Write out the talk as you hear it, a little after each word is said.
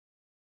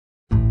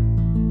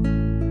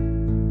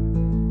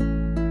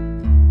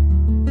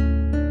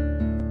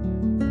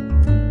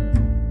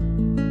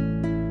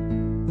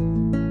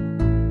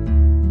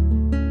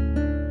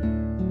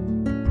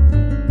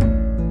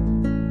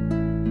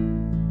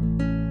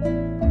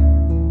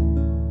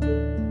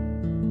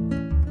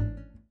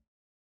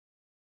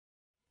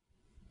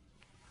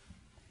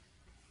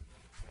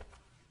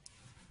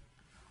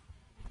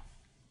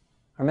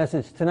Our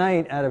message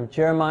tonight out of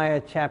Jeremiah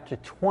chapter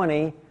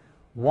 20,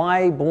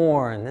 Why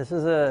Born? This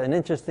is an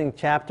interesting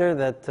chapter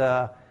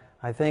that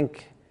I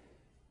think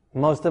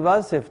most of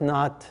us, if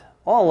not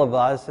all of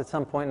us, at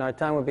some point in our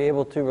time would be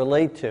able to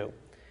relate to.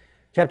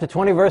 Chapter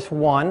 20, verse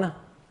 1,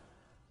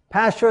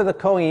 Pashur the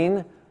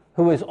Kohen,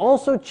 who is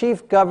also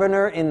chief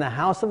governor in the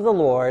house of the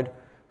Lord,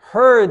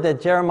 heard that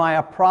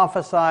Jeremiah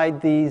prophesied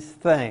these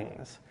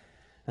things.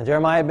 Now,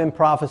 Jeremiah had been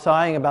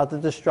prophesying about the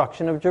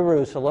destruction of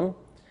Jerusalem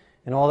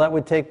and all that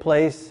would take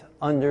place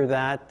under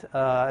that,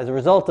 as a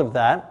result of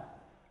that.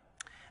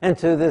 And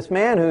to this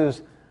man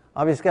who's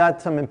obviously got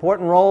some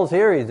important roles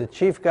here, he's a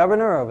chief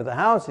governor over the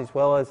house as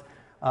well as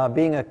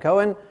being a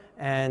Cohen,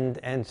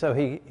 and so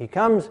he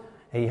comes,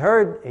 he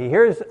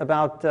hears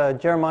about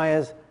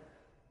Jeremiah's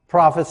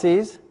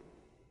prophecies,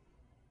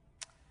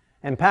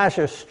 and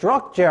Pashur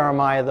struck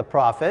Jeremiah the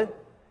prophet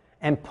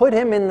and put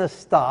him in the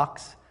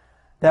stocks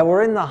that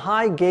were in the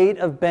high gate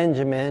of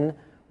Benjamin,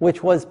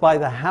 which was by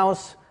the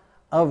house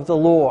of the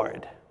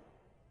Lord.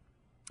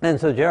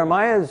 And so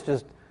Jeremiah is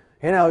just,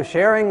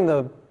 sharing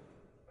the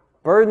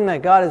burden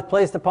that God has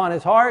placed upon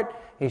his heart.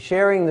 He's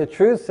sharing the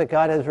truths that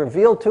God has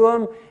revealed to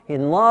him.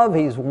 In love,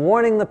 he's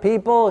warning the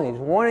people, he's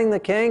warning the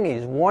king,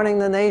 he's warning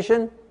the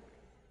nation.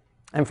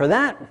 And for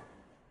that,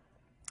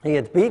 he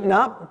gets beaten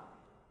up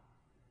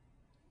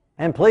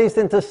and placed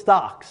into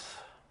stocks.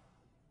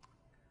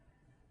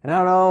 And I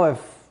don't know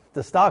if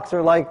the stocks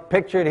are like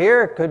pictured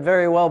here. It could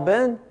very well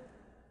been,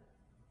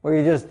 where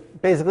you're just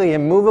basically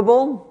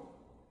immovable,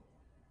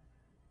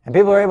 and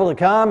people are able to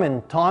come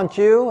and taunt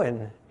you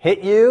and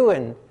hit you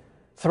and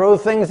throw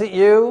things at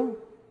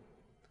you.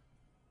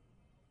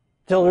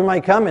 Children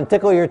might come and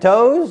tickle your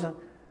toes,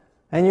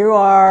 and you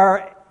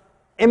are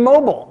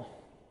immobile.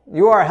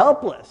 You are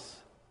helpless.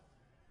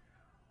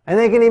 And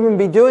they can even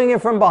be doing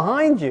it from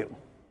behind you,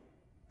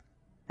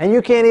 and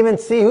you can't even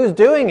see who's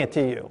doing it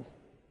to you.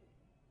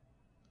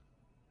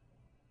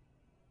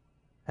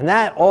 And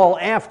that all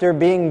after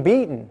being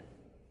beaten.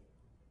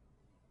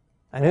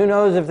 And who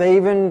knows if they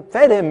even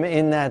fed him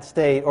in that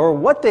state, or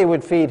what they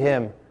would feed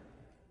him,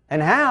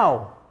 and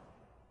how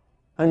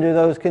under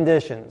those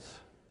conditions.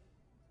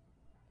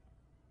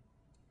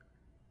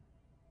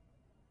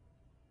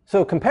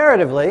 So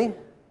comparatively,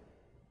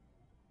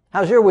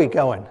 how's your week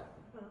going?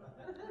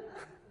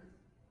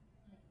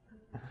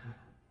 I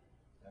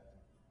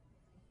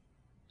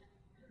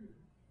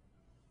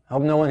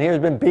hope no one here has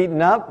been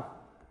beaten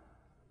up,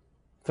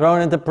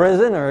 thrown into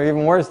prison, or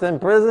even worse than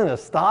prison, the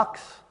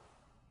stocks.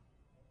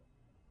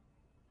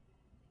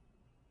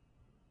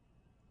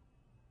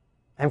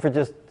 And for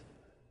just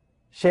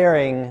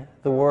sharing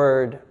the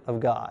Word of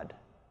God.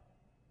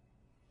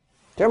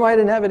 Jeremiah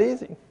didn't have it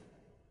easy.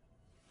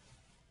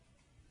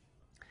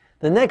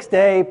 The next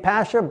day,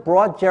 Pashur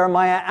brought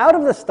Jeremiah out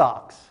of the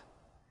stocks,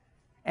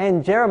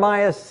 and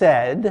Jeremiah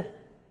said,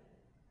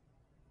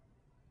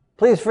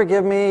 "Please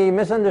forgive me, you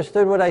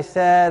misunderstood what I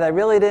said. I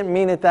really didn't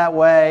mean it that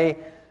way."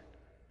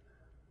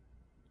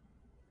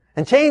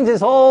 And changed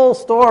his whole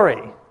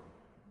story.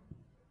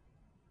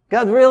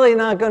 God's really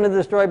not going to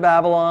destroy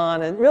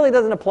Babylon. It really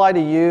doesn't apply to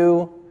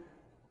you.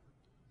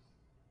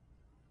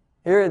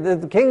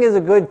 The king is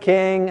a good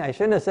king. I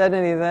shouldn't have said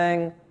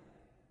anything.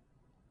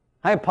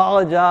 I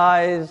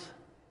apologize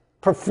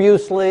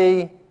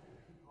profusely.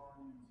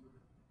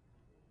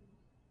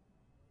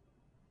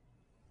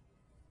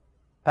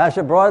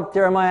 Pashur brought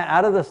Jeremiah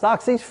out of the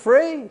stocks. He's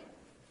free.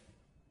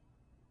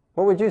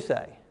 What would you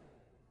say?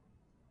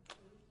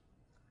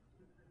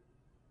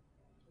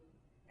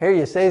 Here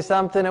you say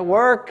something at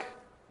work.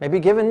 Maybe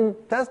giving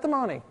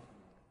testimony.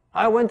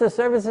 I went to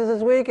services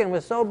this week and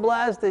was so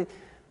blessed.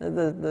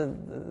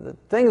 The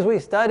things we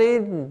studied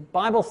in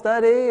Bible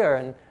study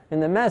or in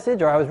the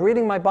message, or I was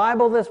reading my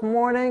Bible this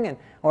morning,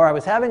 or I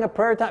was having a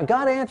prayer time.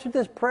 God answered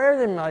this prayer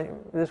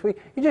this week.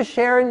 You're just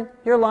sharing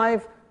your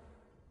life,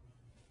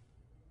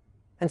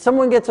 and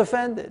someone gets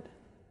offended.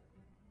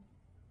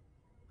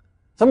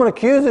 Someone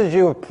accuses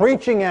you of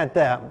preaching at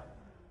them.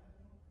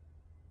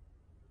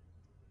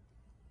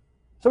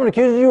 Someone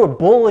accuses you of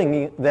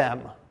bullying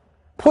them,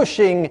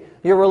 pushing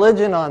your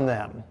religion on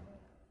them,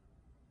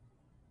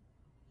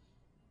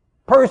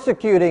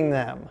 persecuting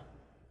them,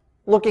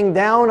 looking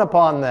down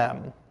upon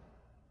them.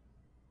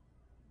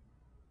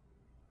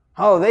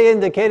 Oh, they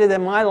indicated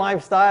that my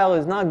lifestyle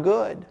is not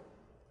good,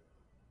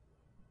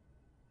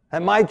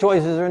 that my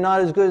choices are not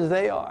as good as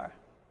they are.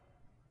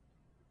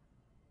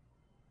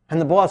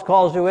 And the boss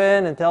calls you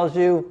in and tells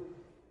you,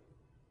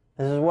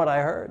 "This is what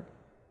I heard."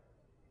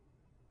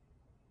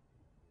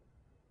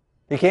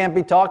 You can't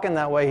be talking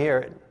that way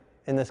here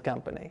in this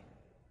company.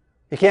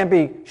 You can't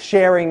be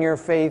sharing your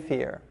faith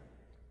here.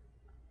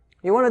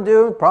 You want to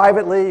do it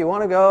privately, you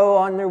want to go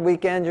on your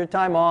weekends, your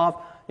time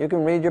off, you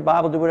can read your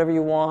Bible, do whatever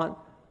you want,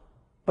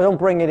 but don't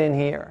bring it in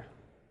here.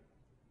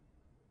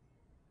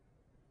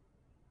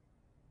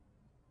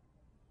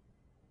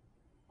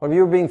 Or if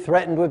you were being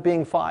threatened with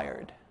being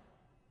fired.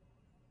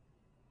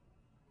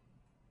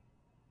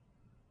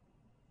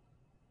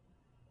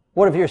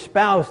 What if your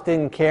spouse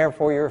didn't care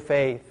for your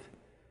faith?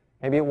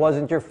 Maybe it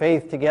wasn't your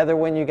faith together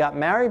when you got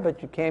married,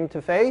 but you came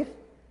to faith.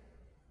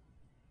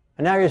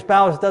 And now your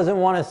spouse doesn't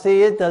want to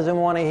see it, doesn't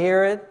want to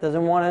hear it,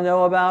 doesn't want to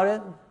know about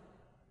it.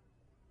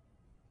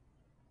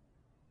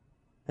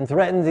 And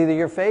threatens either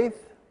your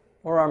faith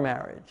or our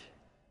marriage.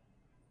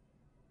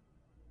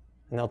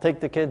 And they'll take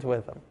the kids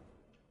with them.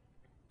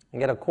 And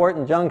get a court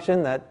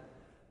injunction that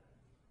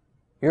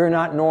you're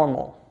not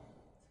normal.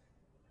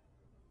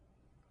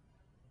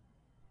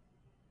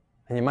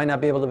 And you might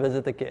not be able to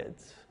visit the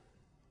kids.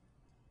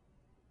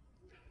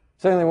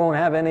 Certainly won't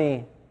have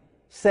any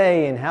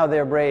say in how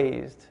they're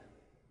raised,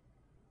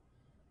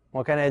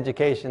 what kind of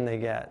education they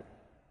get,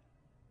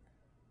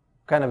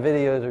 what kind of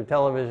videos or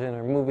television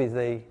or movies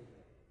they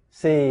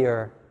see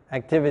or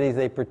activities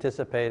they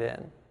participate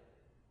in.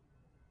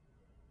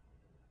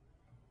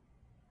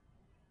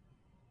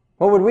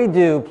 What would we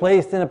do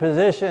placed in a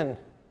position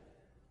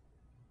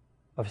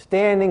of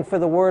standing for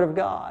the Word of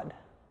God?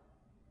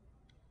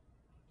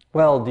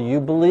 Well, do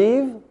you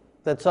believe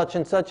that such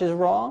and such is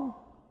wrong?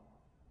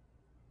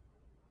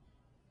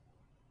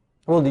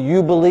 Well, do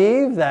you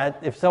believe that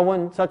if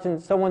someone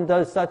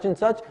does such and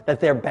such, that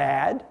they're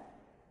bad?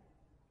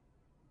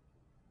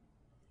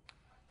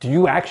 Do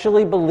you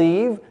actually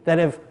believe that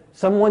if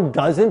someone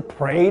doesn't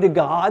pray to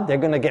God, they're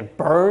going to get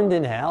burned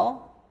in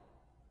hell?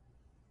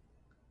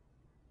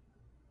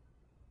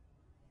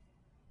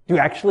 Do you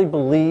actually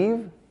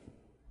believe?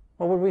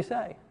 What would we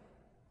say?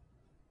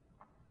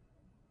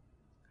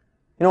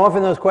 You know,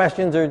 often those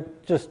questions are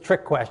just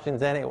trick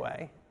questions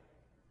anyway.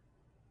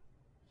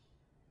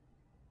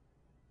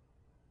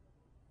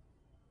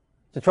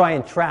 To try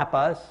and trap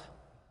us,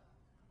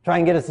 try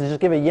and get us to just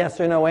give a yes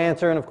or no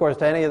answer. And of course,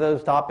 to any of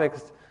those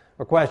topics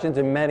or questions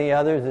and many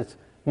others, it's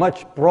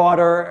much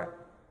broader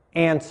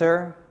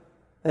answer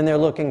than they're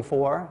looking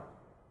for.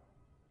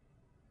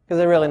 Because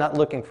they're really not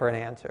looking for an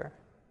answer.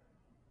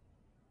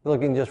 They're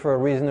looking just for a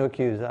reason to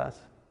accuse us.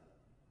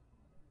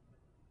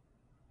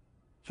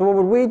 So what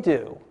would we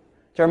do?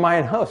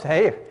 Jeremiah knows,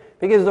 hey, if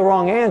he gives the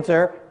wrong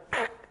answer,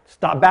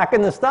 stop back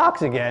in the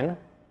stocks again.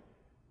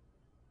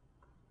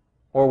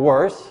 Or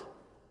worse,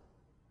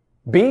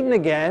 beaten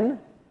again,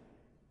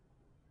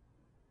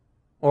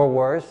 or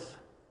worse.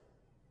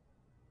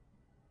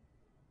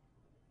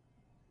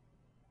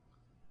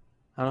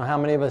 I don't know how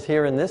many of us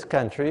here in this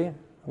country,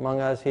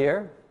 among us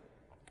here,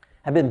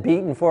 have been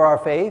beaten for our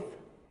faith,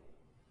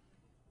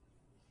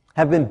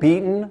 have been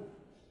beaten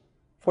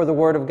for the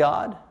Word of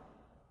God.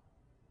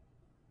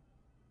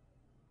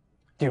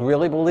 Do you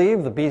really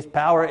believe the beast's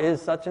power is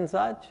such and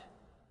such?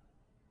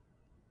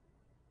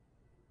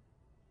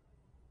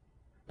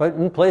 But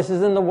in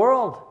places in the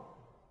world,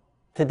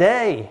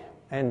 today,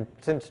 and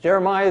since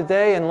Jeremiah's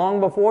day and long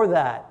before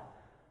that,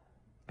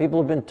 people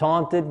have been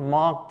taunted,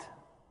 mocked,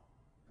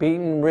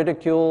 beaten,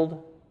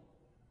 ridiculed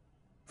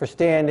for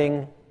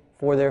standing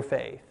for their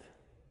faith.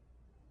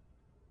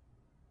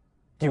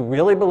 Do you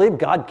really believe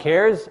God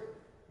cares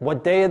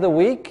what day of the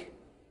week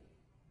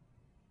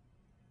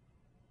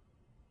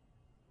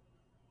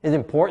is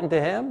important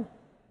to Him?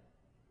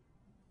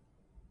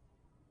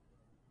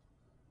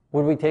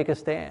 Would we take a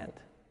stand?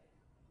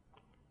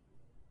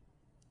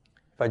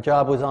 If our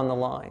job was on the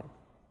line,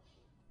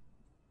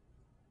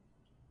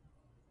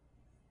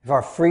 if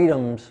our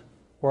freedoms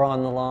were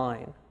on the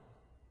line.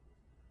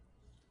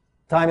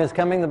 Time is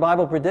coming, the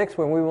Bible predicts,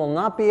 when we will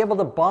not be able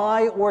to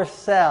buy or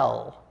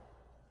sell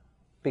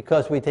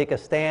because we take a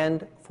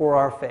stand for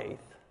our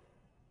faith.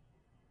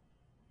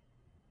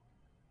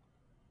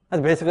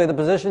 That's basically the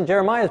position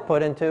Jeremiah is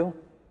put into.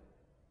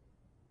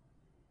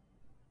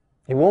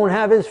 He won't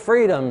have his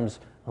freedoms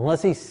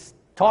unless he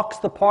talks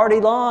the party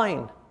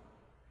line.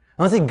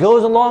 Unless he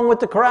goes along with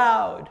the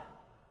crowd.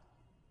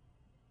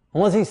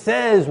 Unless he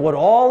says what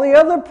all the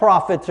other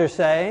prophets are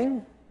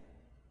saying.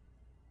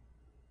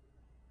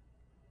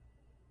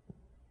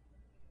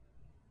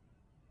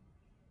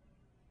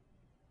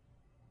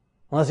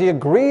 Unless he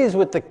agrees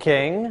with the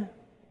king.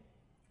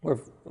 We're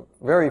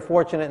very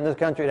fortunate in this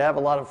country to have a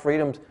lot of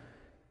freedoms.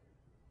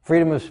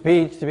 Freedom of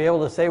speech, to be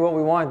able to say what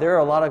we want. There are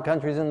a lot of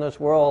countries in this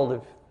world,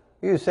 if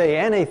you say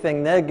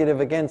anything negative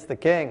against the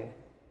king,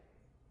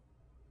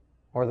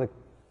 or the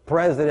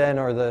president,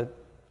 or the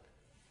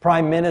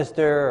prime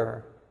minister,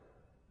 or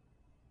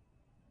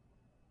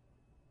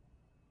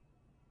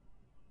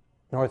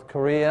North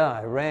Korea,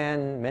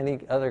 Iran,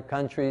 many other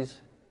countries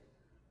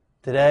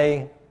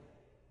today,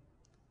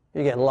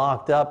 you get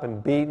locked up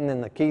and beaten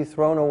and the key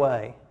thrown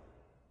away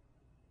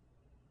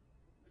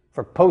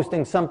for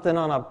posting something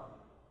on a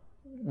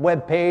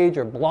web page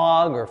or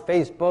blog or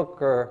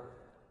Facebook or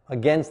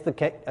against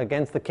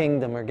the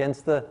kingdom or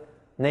against the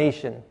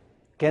nation,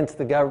 against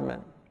the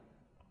government.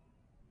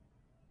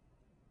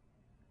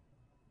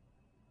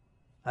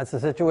 That's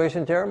the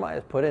situation Jeremiah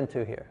is put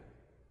into here.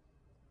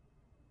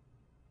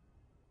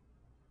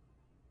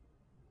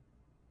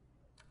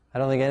 I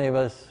don't think any of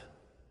us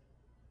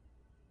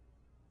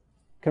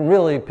can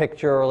really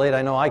picture or relate.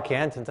 I know I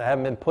can't, since I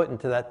haven't been put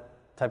into that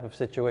type of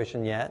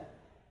situation yet.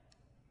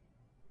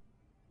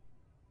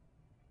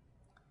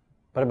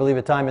 But I believe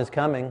a time is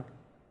coming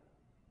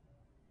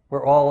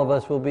where all of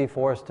us will be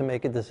forced to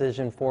make a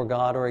decision for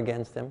God or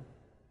against Him,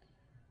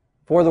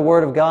 for the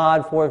Word of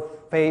God, for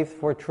faith,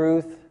 for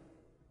truth,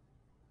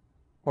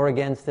 or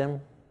against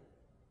Him.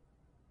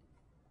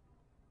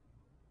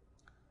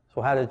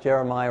 So how does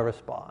Jeremiah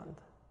respond?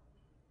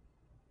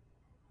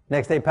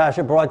 Next day,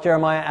 Pasha brought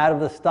Jeremiah out of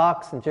the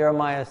stocks, and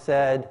Jeremiah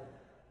said,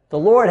 "The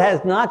Lord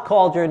has not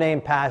called your name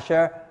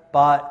Pasha,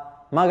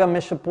 but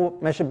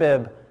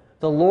Maga-Mishabib.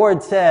 The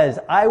Lord says,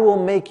 I will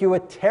make you a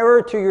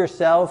terror to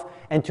yourself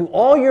and to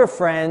all your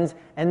friends,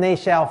 and they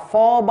shall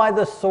fall by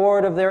the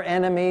sword of their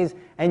enemies,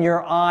 and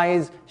your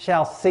eyes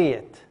shall see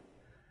it."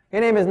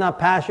 Your name is not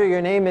Pasha,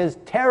 your name is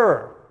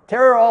terror.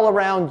 Terror all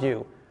around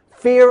you.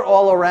 Fear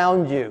all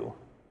around you.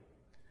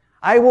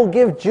 I will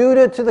give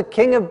Judah to the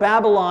king of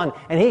Babylon,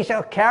 and he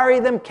shall carry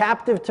them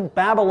captive to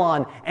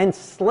Babylon and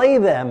slay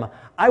them.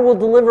 I will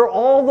deliver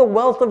all the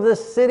wealth of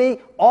this city,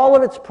 all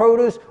of its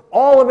produce,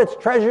 all of its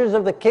treasures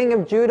of the king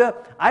of Judah.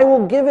 I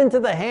will give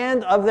into the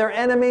hand of their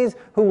enemies,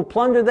 who will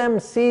plunder them,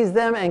 seize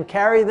them, and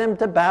carry them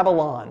to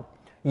Babylon.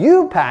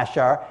 You,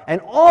 Pashur,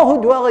 and all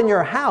who dwell in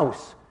your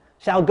house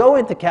shall go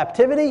into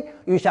captivity.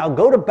 You shall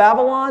go to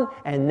Babylon,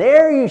 and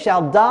there you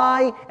shall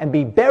die and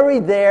be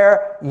buried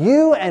there,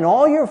 you and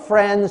all your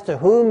friends to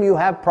whom you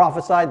have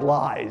prophesied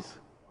lies.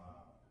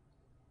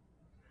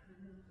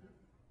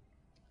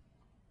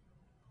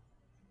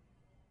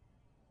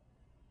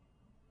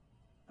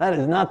 That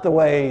is not the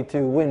way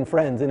to win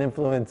friends and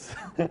influence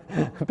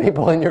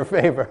people in your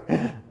favor.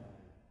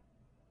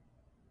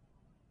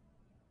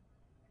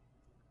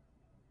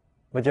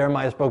 But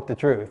Jeremiah spoke the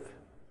truth.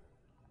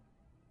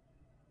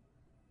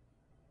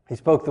 He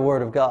spoke the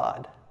word of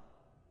God.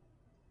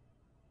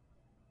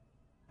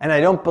 And I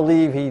don't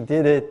believe he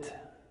did it,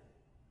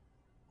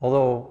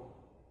 although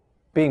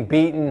being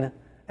beaten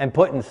and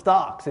put in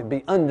stocks, it'd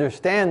be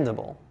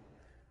understandable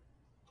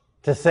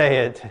to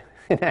say it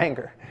in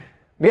anger.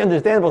 It'd be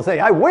understandable to say,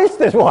 I wish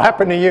this will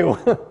happen to you.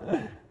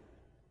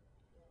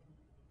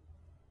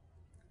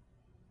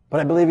 But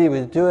I believe he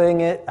was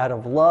doing it out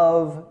of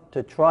love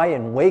to try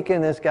and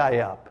waken this guy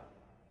up.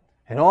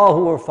 And all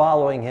who were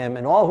following him,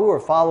 and all who were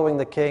following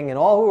the king, and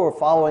all who were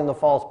following the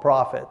false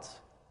prophets.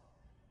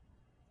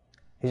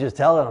 He's just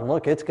telling them,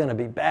 look, it's going to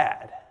be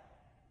bad.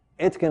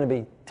 It's going to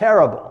be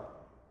terrible.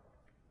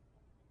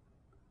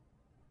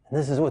 And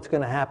this is what's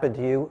going to happen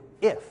to you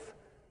if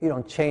you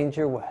don't change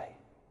your way.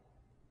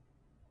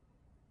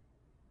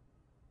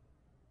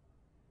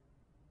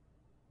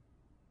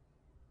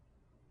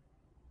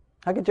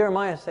 How could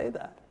Jeremiah say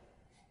that?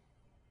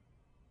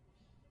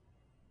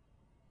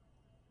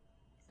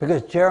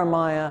 Because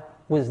Jeremiah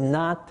was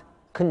not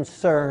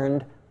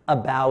concerned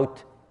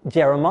about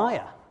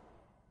Jeremiah.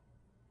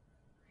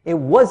 It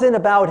wasn't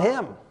about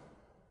him.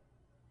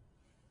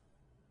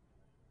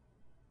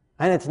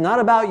 And it's not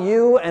about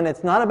you, and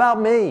it's not about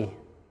me.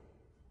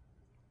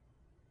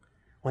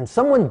 When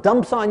someone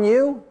dumps on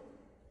you,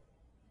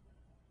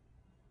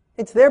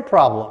 it's their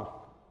problem.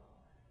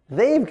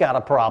 They've got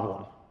a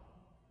problem.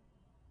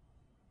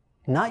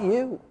 Not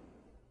you.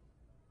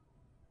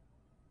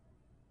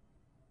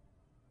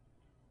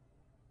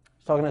 I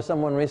was talking to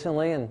someone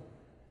recently, and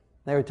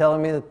they were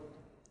telling me that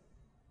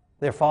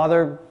their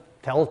father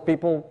tells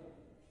people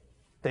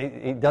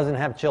he doesn't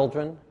have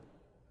children.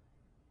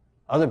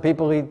 Other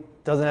people, he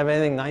doesn't have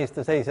anything nice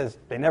to say. He says,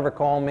 they never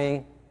call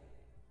me.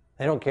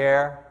 They don't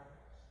care.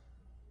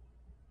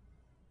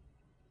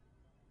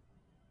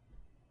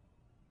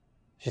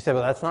 She said,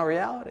 well, that's not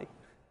reality.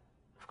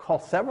 I've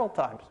called several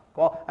times.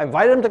 I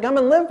invited him to come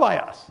and live by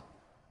us.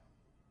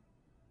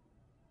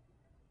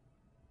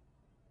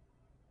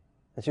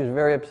 And she was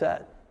very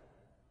upset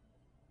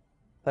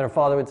that her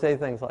father would say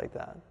things like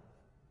that.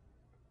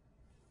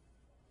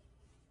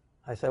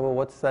 I said, well,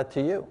 what's that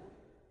to you?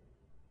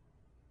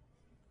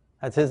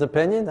 That's his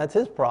opinion. That's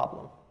his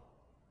problem.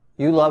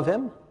 You love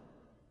him.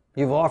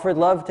 You've offered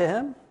love to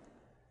him.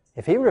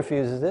 If he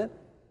refuses it,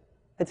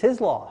 it's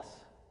his loss.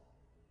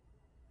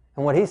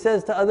 And what he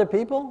says to other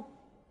people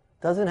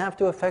doesn't have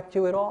to affect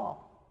you at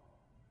all.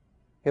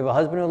 You have a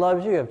husband who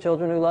loves you. You have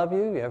children who love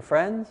you. You have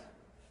friends.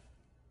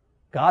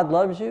 God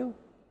loves you.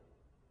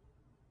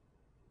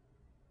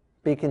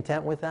 Be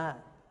content with that.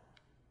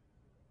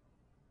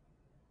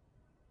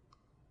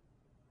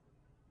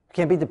 You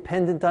can't be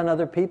dependent on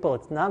other people.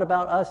 It's not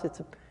about us.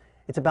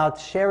 It's about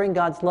sharing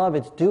God's love.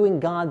 It's doing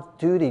God's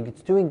duty.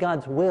 It's doing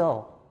God's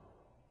will.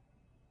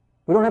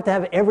 We don't have to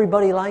have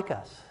everybody like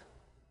us.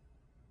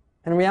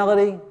 In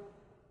reality,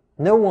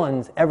 no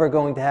one's ever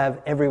going to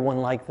have everyone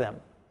like them.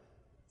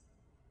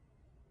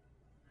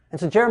 And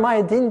so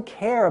Jeremiah didn't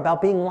care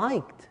about being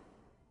liked.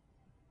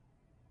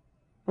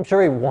 I'm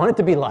sure he wanted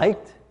to be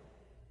liked.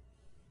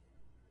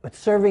 But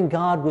serving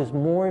God was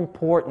more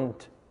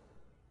important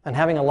than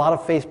having a lot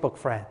of Facebook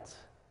friends.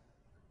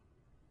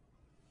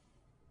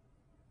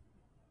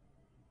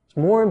 It's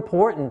more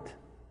important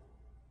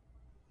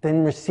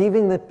than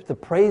receiving the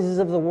praises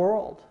of the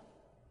world.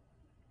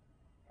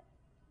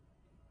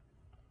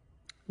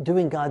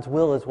 Doing God's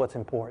will is what's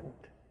important.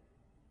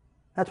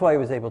 That's why he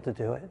was able to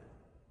do it.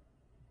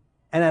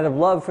 and out of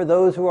love for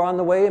those who are on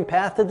the way and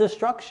path to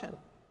destruction.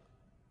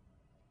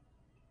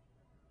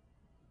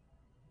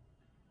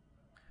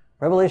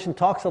 Revelation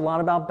talks a lot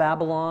about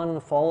Babylon and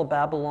the fall of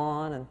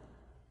Babylon, and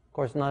of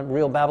course not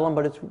real Babylon,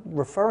 but it's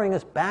referring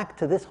us back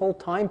to this whole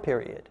time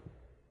period.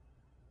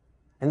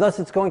 And thus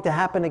it's going to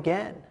happen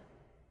again.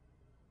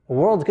 The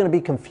world's going to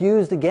be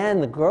confused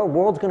again. The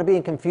world's going to be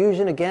in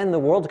confusion again. The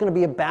world's going to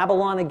be a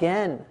Babylon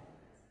again.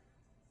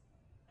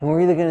 And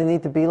we're either going to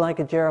need to be like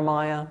a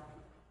Jeremiah,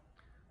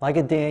 like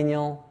a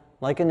Daniel,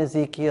 like an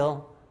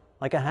Ezekiel,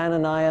 like a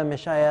Hananiah,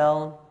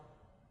 Mishael,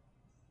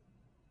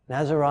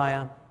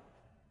 Azariah,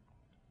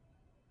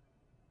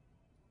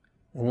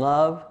 in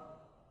love,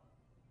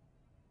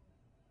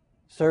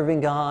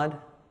 serving God,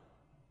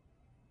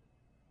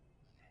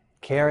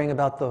 caring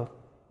about the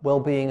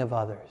well-being of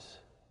others.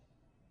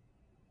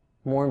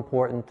 More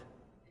important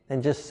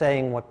than just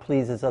saying what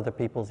pleases other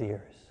people's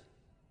ears,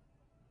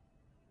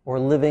 or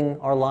living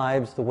our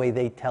lives the way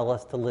they tell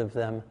us to live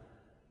them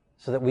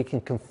so that we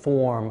can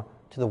conform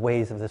to the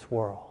ways of this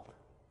world.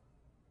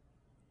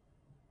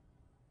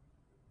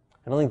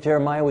 I don't think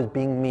Jeremiah was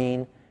being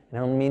mean,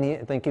 and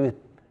I think he was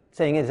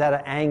saying it's out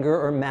of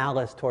anger or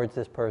malice towards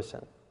this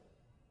person.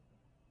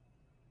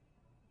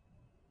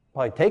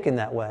 Probably taken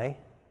that way.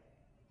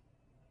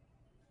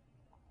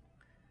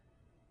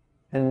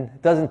 And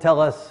it doesn't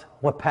tell us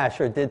what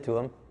Pashur did to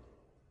him.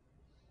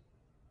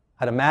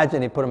 I'd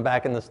imagine he put him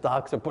back in the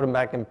stocks or put him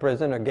back in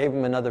prison or gave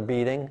him another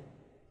beating.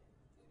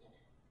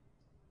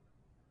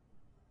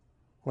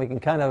 We can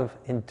kind of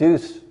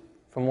induce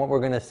from what we're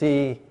going to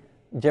see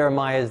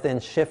Jeremiah's then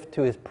shift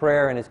to his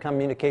prayer and his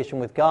communication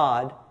with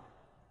God.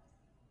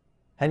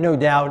 And no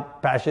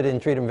doubt Pashur didn't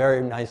treat him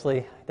very nicely.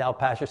 I doubt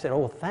Pashur said,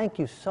 "Oh, thank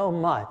you so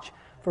much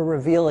for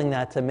revealing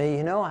that to me.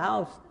 You know,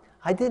 how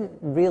I didn't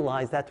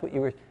realize that's what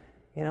you were,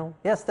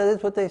 yes, that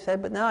is what they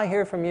said, but now I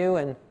hear from you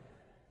and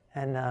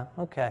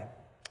okay.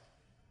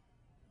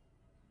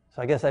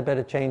 So I guess I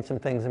better change some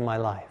things in my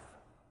life."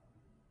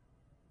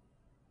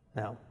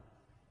 Now,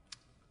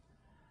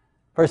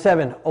 verse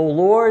 7, "O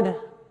Lord,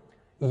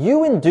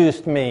 you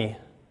induced me,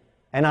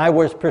 and I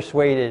was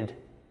persuaded.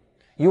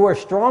 You are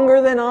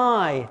stronger than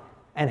I,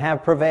 and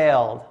have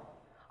prevailed.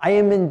 I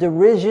am in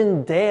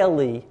derision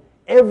daily.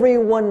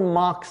 Everyone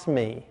mocks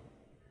me.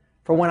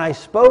 For when I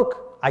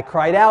spoke, I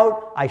cried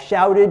out, I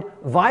shouted,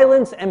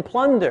 violence and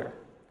plunder.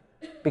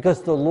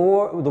 Because the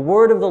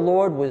word of the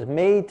Lord was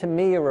made to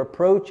me a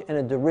reproach and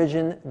a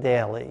derision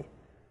daily."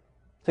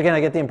 So again,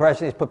 I get the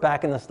impression he's put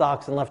back in the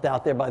stocks and left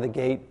out there by the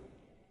gate.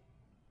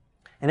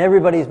 And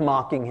everybody's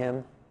mocking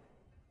him.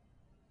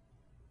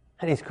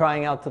 And he's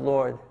crying out to the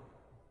Lord.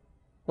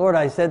 "Lord,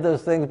 I said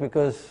those things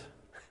because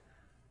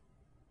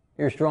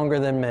you're stronger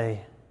than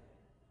me.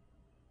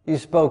 You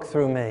spoke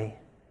through me.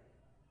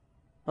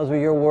 Those were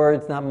your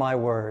words, not my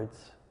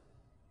words."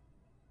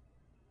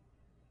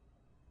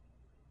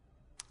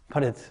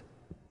 But it's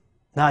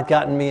not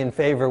gotten me in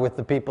favor with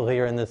the people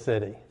here in the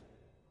city.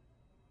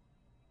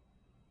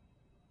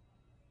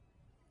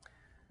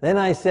 "Then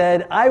I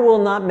said, I will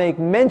not make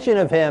mention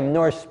of him,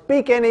 nor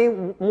speak any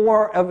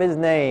more of his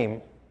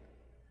name."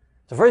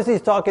 So first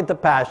he's talking to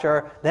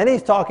Pashur, then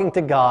he's talking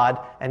to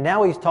God, and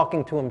now he's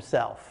talking to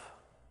himself.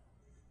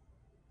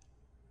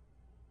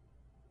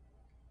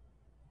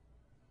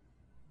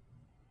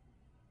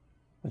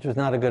 Which was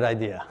not a good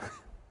idea.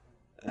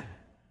 And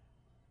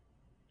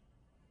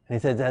he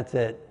says, "That's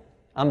it.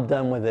 I'm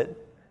done with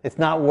it. It's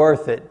not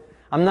worth it.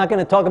 I'm not going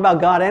to talk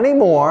about God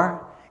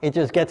anymore. It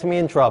just gets me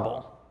in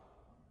trouble.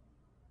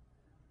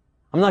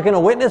 I'm not going to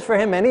witness for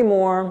him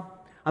anymore.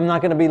 I'm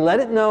not going to be let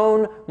it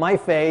known my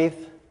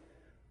faith.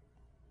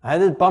 I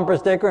had this bumper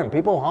sticker and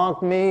people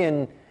honked me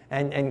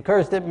and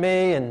cursed at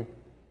me and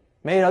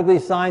made ugly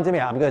signs at me.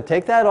 I'm going to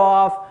take that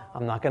off.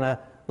 I'm not going to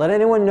let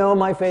anyone know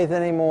my faith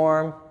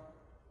anymore.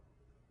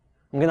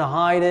 I'm going to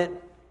hide it.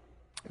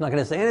 I'm not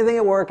going to say anything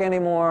at work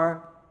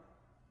anymore.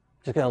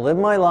 I'm just going to live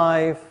my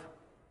life.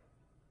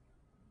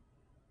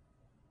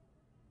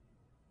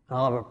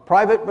 I'll have a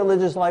private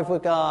religious life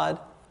with God,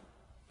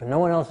 but no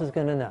one else is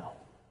going to know.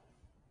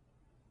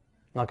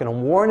 I'm not going to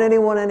warn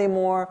anyone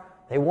anymore.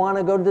 They want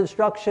to go to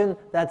destruction,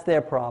 that's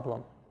their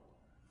problem.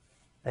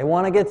 They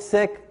want to get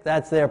sick,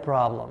 that's their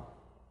problem.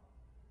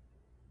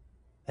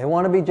 They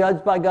want to be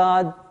judged by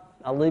God,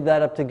 I'll leave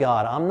that up to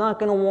God. I'm not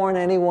going to warn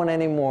anyone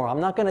anymore. I'm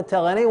not going to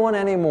tell anyone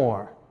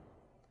anymore,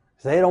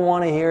 because they don't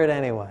want to hear it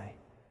anyway.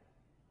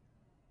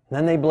 And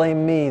then they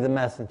blame me, the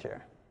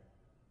messenger.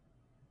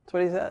 That's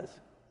what he says.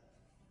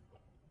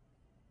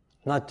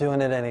 I'm not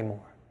doing it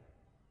anymore.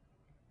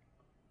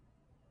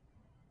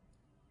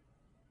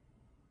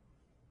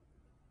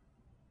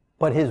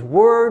 But his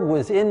word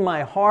was in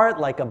my heart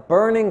like a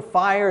burning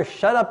fire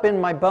shut up in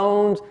my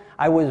bones.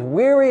 I was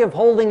weary of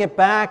holding it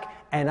back,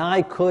 and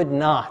I could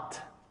not.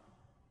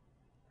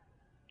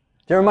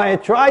 Jeremiah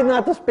tried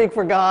not to speak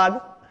for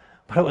God,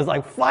 but it was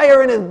like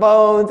fire in his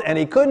bones, and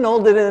he couldn't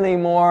hold it in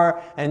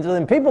anymore. And so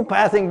then people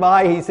passing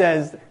by, he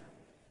says,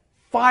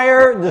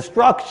 fire,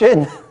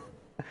 destruction,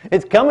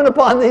 it's coming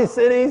upon these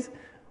cities.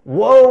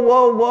 Whoa,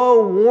 whoa,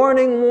 whoa,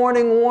 warning,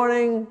 warning,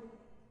 warning.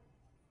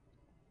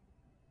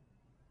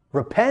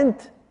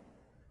 Repent,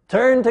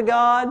 turn to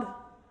God,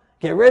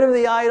 get rid of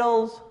the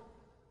idols,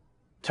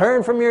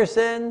 turn from your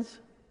sins.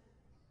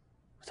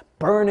 It's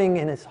burning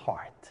in his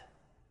heart.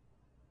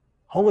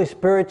 Holy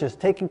Spirit just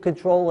taking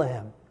control of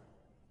him.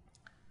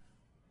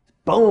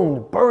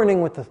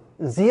 Burning with the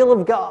zeal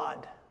of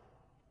God.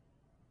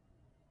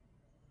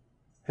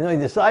 You know, he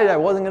decided I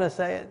wasn't going to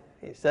say it.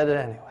 He said it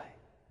anyway.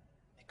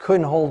 He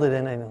couldn't hold it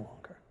in any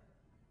longer.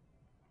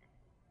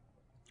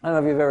 I don't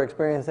know if you've ever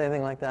experienced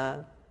anything like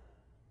that.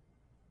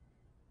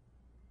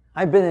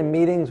 I've been in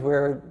meetings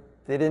where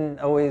they didn't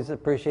always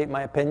appreciate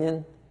my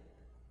opinion.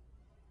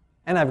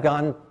 And I've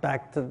gone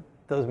back to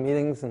those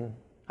meetings and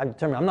I've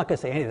determined I'm not going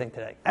to say anything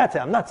today. That's it.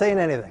 I'm not saying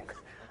anything.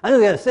 I'm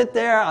just going to sit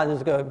there. I'm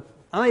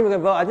not even going to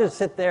vote. I'll just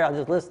sit there. I'll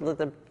just listen, let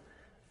them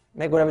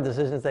make whatever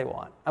decisions they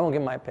want. I won't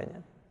give my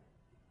opinion.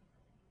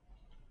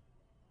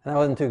 And I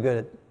wasn't too good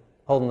at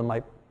holding to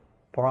my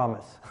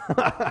promise.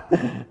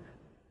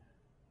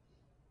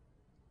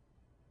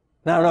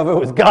 Now, I don't know if it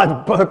was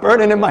God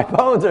burning in my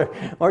bones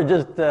or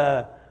just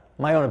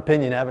my own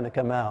opinion having to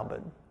come out,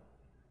 but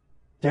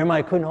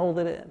Jeremiah couldn't hold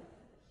it in.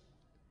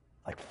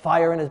 Like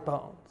fire in his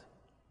bones.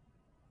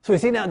 So we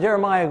see now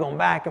Jeremiah going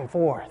back and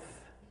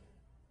forth,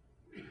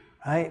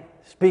 right?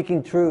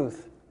 Speaking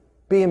truth,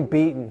 being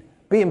beaten,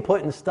 being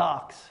put in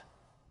stocks,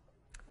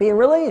 being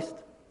released.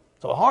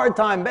 So a hard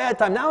time, bad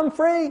time. Now I'm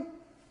free.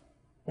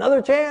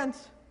 Another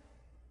chance.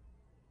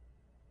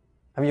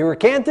 Have you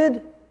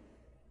recanted?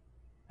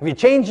 Have you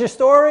changed your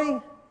story?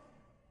 Are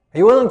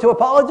you willing to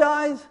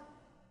apologize?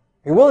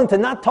 Are you willing to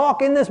not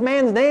talk in this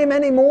man's name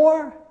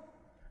anymore?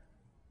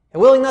 Are you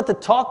willing not to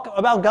talk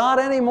about God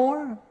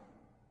anymore?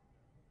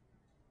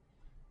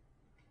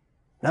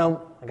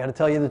 No, I got to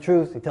tell you the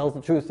truth. He tells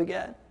the truth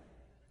again.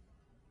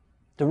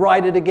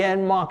 Derided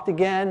again, mocked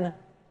again.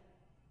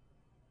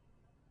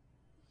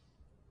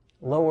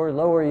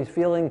 Lower, he's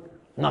feeling,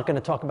 I'm not going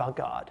to talk about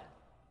God.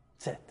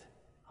 That's it.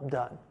 I'm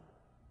done.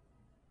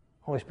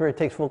 Holy Spirit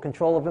takes full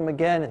control of him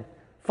again, and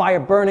fire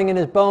burning in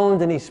his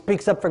bones, and he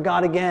speaks up for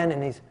God again,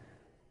 and he's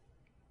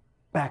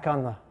back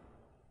on the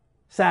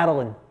saddle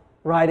and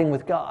riding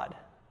with God,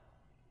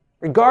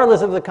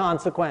 regardless of the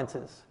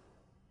consequences.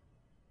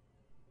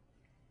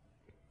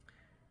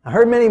 I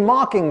heard many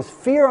mockings,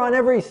 fear on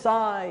every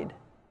side.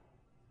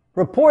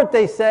 Report,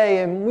 they say,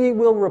 and we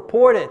will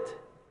report it.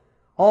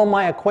 All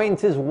my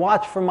acquaintances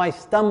watch for my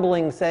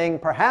stumbling, saying,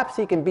 perhaps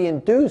he can be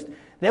induced.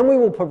 Then we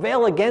will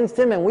prevail against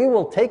him, and we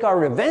will take our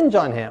revenge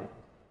on him.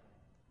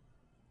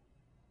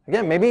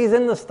 Again, maybe he's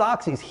in the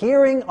stocks. He's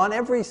hearing on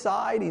every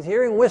side. He's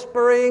hearing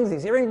whisperings.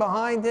 He's hearing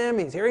behind him.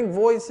 He's hearing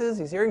voices.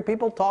 He's hearing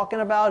people talking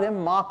about him,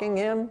 mocking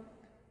him,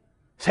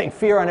 saying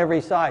fear on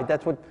every side.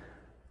 That's what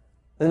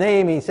the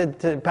name, he said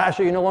to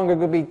Pastor, you're no longer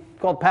going to be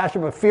called Pastor,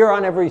 but fear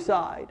on every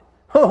side.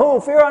 Oh,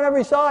 fear on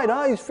every side,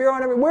 huh? He's fear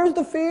on every... Where's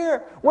the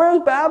fear?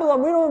 Where's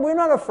Babylon? We're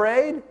not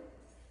afraid.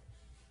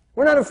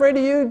 We're not afraid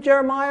of you,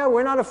 Jeremiah.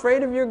 We're not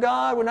afraid of your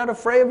God. We're not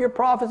afraid of your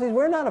prophecies.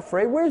 We're not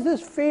afraid. Where's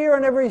this fear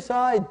on every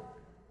side?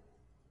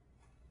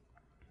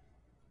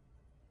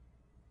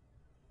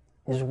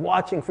 He's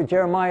watching for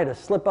Jeremiah to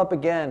slip up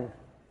again.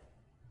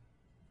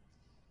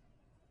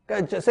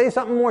 God, just say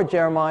something more,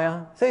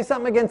 Jeremiah. Say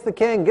something against the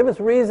king. Give us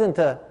reason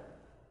to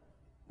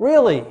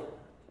really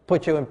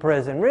put you in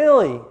prison,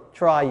 really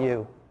try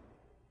you,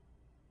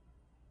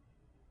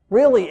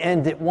 really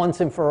end it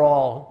once and for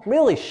all,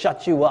 really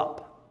shut you up.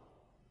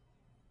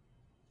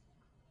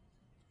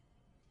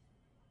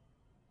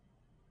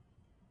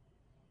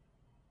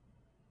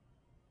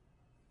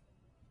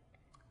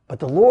 But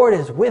the Lord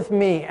is with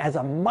me as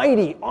a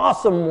mighty,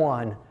 awesome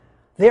one.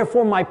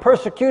 Therefore my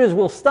persecutors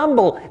will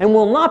stumble and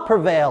will not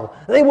prevail.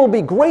 They will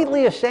be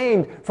greatly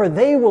ashamed, for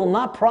they will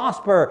not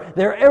prosper.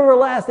 Their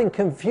everlasting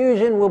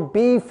confusion will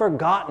be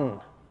forgotten.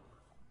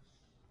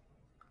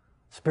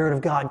 The Spirit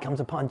of God comes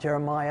upon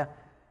Jeremiah.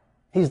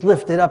 He's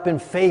lifted up in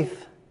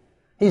faith.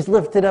 He's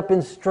lifted up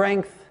in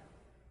strength.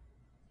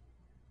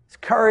 His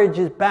courage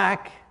is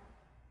back.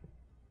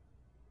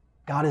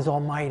 God is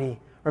almighty.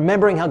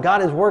 Remembering how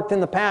God has worked in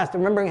the past,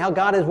 remembering how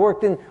God has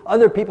worked in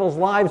other people's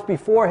lives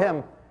before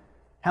him.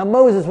 How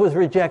Moses was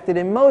rejected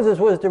and Moses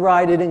was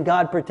derided and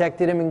God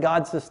protected him and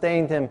God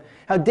sustained him.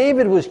 How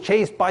David was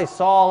chased by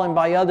Saul and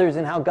by others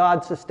and how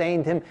God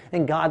sustained him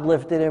and God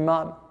lifted him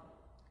up.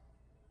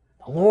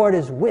 The Lord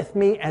is with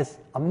me as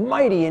a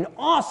mighty and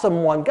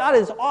awesome one. God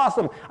is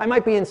awesome. I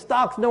might be in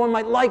stocks. No one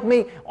might like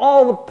me.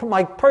 All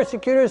my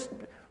persecutors,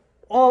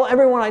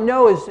 everyone I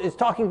know is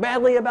talking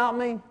badly about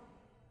me.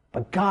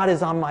 But God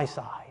is on my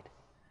side.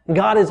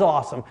 God is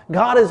awesome.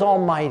 God is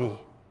almighty.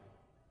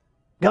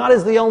 God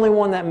is the only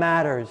one that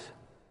matters.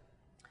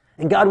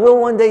 And God will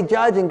one day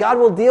judge, and God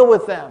will deal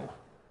with them.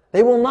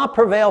 They will not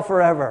prevail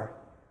forever.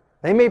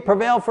 They may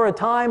prevail for a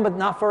time, but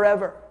not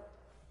forever.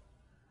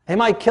 They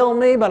might kill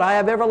me, but I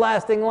have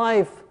everlasting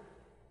life.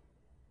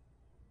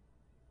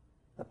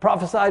 The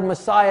prophesied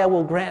Messiah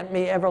will grant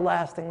me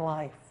everlasting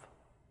life.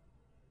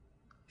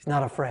 He's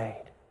not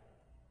afraid.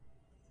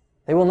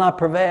 They will not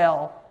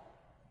prevail.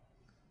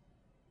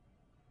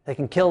 They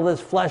can kill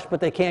this flesh, but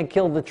they can't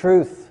kill the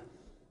truth.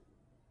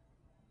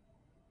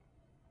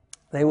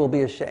 they will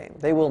be ashamed.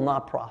 They will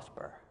not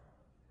prosper.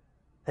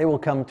 They will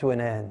come to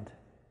an end,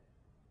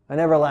 an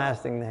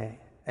everlasting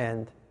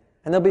end,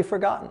 and they'll be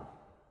forgotten.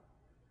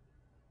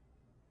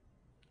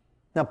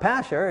 Now,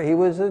 Pashur, he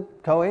was a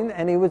Kohen,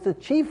 and he was the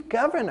chief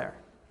governor.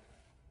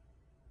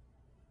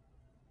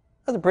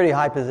 That's a pretty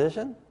high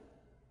position.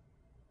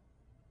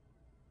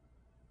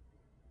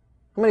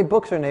 How many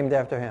books are named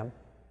after him?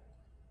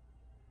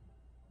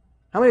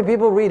 How many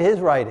people read his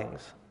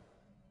writings?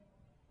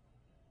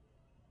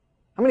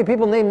 How many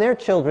people name their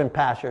children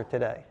Pashur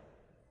today?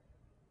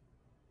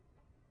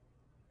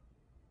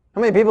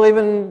 How many people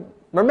even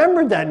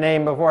remembered that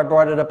name before I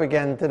brought it up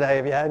again today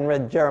if you hadn't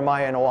read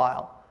Jeremiah in a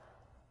while?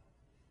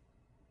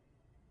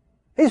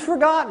 He's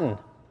forgotten.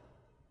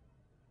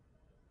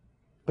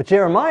 But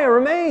Jeremiah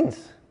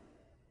remains.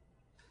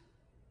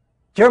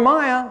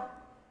 Jeremiah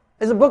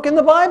is a book in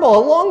the Bible,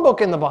 a long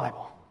book in the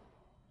Bible.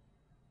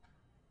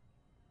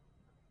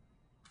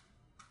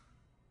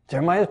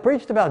 Jeremiah is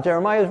preached about.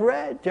 Jeremiah is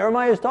read.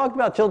 Jeremiah is talked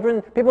about.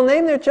 Children, people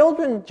name their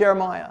children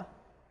Jeremiah.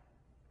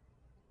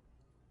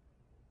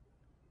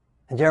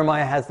 And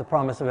Jeremiah has the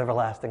promise of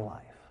everlasting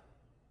life.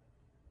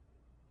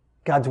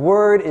 God's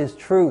word is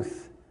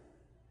truth.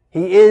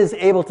 He is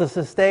able to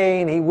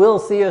sustain. He will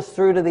see us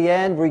through to the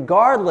end,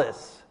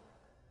 regardless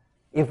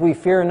if we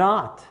fear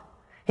not.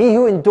 He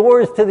who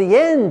endures to the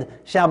end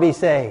shall be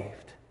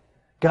saved.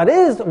 God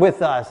is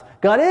with us.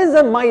 God is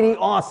a mighty,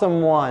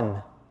 awesome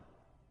one.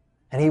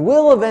 And he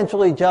will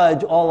eventually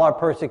judge all our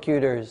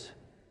persecutors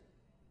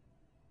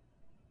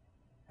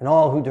and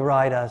all who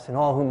deride us and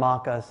all who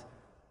mock us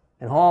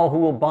and all who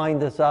will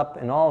bind us up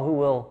and all who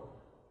will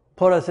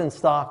put us in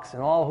stocks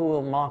and all who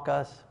will mock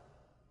us.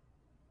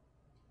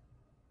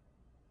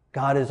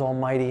 God is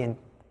almighty and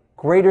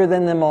greater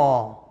than them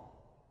all.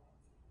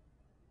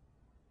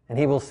 And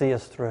he will see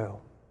us through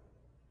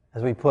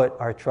as we put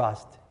our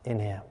trust in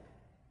him.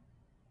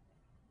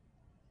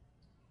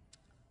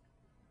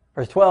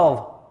 Verse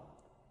 12,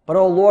 but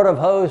O Lord of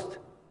hosts,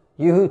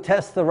 you who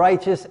test the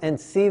righteous and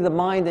see the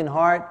mind and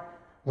heart,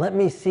 let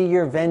me see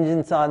your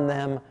vengeance on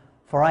them,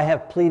 for I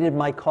have pleaded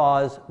my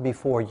cause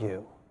before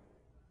you.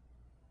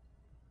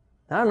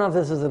 I don't know if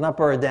this is an up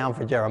or a down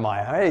for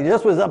Jeremiah. Right? He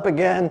just was up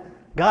again.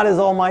 God is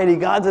almighty.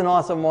 God's an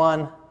awesome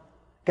one.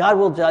 God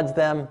will judge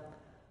them.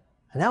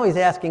 And now he's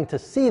asking to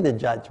see the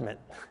judgment.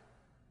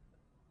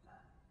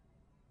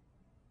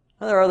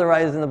 Well, there are other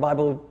writers in the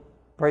Bible who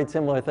prayed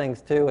similar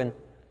things too. And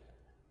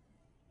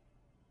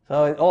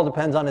so it all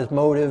depends on his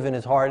motive and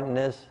his heart in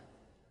this.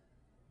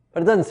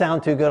 But it doesn't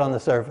sound too good on the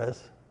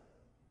surface.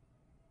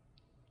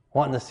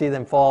 Wanting to see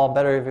them fall.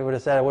 Better if he would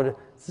have said,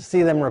 to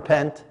see them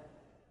repent.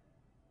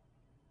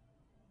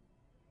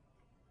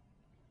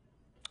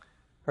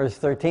 Verse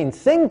 13,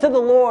 sing to the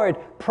Lord,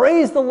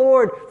 praise the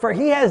Lord, for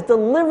he has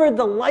delivered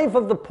the life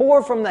of the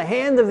poor from the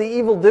hand of the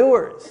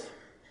evildoers.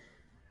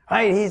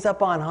 Right? He's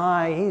up on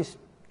high. He's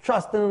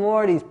trusting the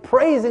Lord. He's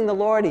praising the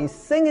Lord. He's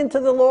singing to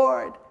the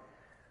Lord.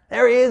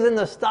 There he is in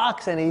the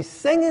stocks, and he's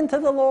singing to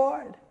the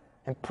Lord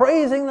and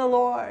praising the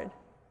Lord.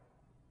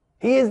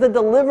 He is the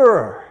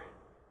deliverer.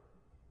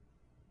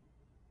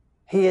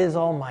 He is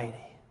almighty.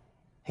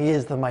 He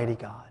is the mighty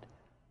God.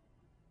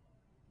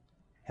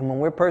 And when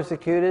we're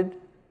persecuted,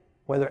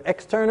 whether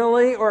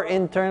externally or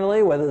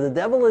internally, whether the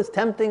devil is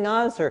tempting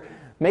us or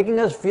making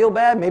us feel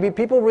bad, maybe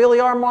people really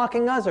are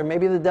mocking us, or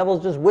maybe the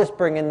devil's just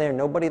whispering in there,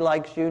 nobody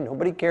likes you,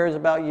 nobody cares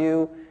about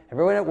you,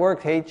 everyone at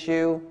work hates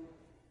you,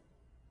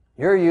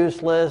 you're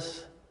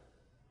useless.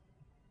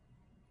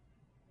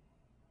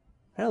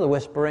 You know the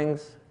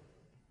whisperings.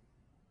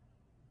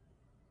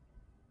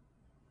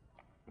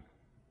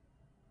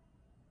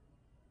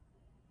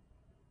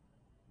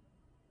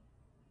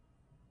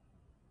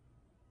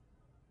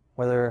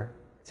 Whether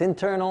it's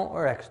internal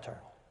or external,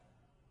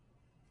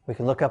 we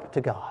can look up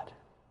to God.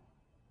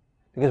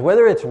 Because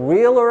whether it's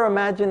real or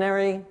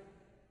imaginary,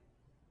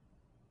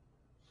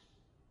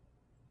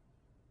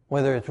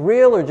 whether it's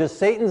real or just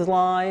Satan's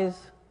lies,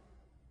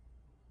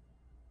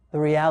 the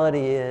reality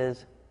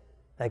is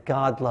that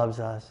God loves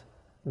us.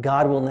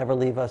 God will never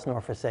leave us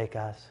nor forsake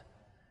us.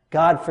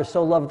 God for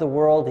so loved the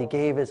world, he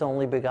gave his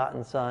only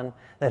begotten Son,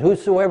 that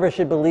whosoever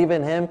should believe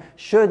in him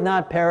should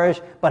not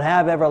perish, but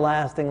have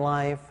everlasting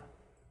life.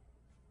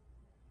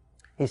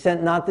 He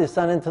sent not his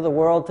Son into the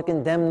world to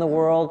condemn the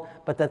world,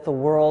 but that the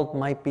world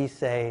might be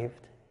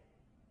saved.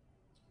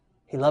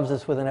 He loves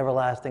us with an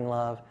everlasting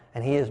love,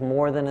 and he is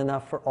more than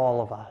enough for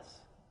all of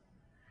us.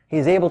 He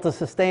is able to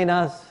sustain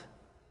us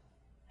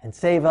and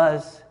save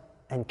us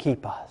and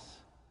keep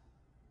us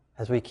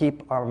as we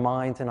keep our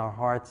minds and our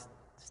hearts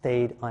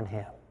stayed on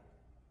him.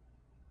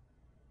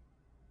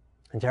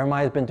 And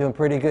Jeremiah's been doing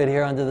pretty good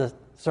here under the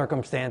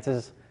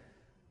circumstances,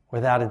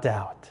 without a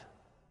doubt.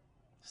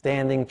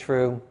 Standing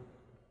true,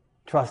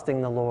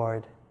 trusting the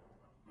Lord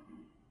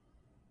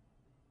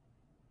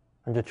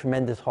under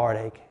tremendous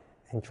heartache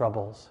and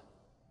troubles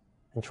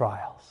and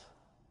trials.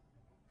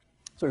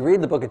 So we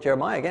read the book of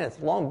Jeremiah. Again, it's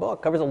a long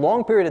book, covers a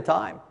long period of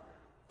time,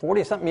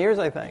 40-something years,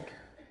 I think.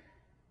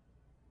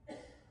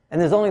 And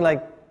there's only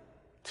like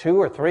 2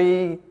 or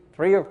 3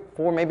 3 or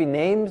 4 maybe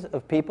names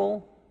of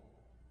people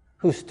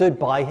who stood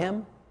by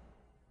him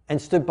and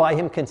stood by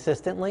him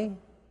consistently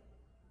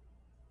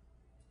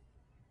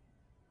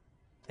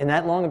in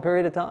that long a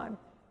period of time.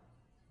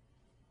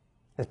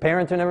 His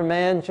parents are never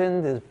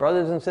mentioned. His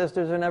brothers and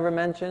sisters are never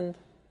mentioned.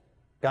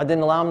 God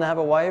didn't allow him to have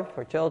a wife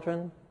or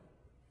children.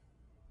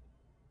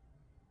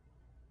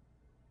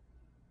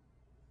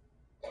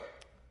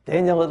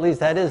 Daniel at least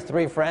had his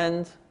 3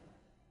 friends.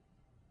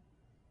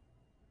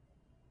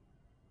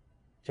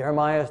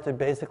 Jeremiah stood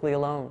basically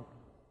alone.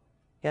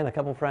 Again, a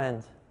couple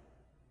friends.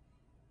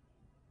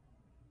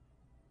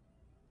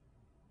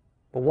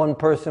 But one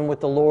person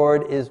with the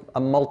Lord is a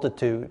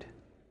multitude.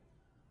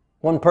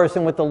 One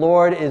person with the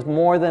Lord is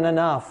more than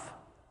enough.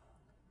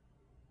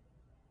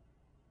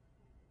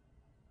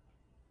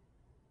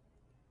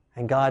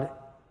 And God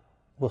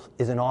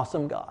is an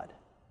awesome God,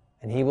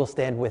 and He will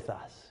stand with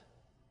us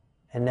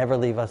and never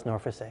leave us nor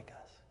forsake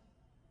us.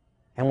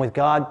 And with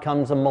God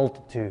comes a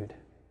multitude.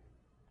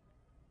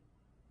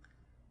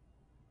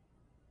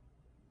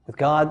 With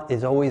God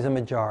is always a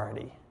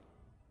majority,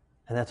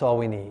 and that's all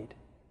we need.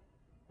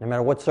 No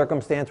matter what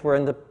circumstance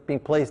we're being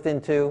placed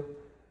into,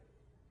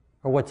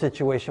 or what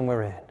situation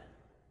we're in,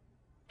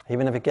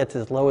 even if it gets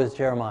as low as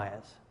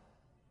Jeremiah's.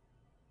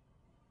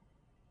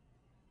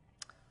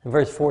 In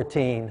verse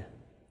 14,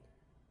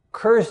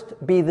 cursed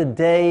be the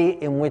day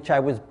in which I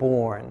was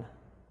born.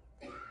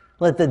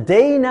 Let the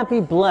day not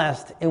be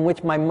blessed in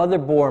which my mother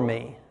bore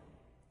me.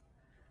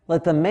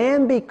 Let the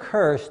man be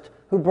cursed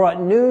who brought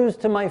news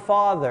to my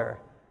father,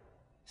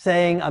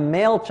 saying, a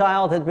male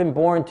child has been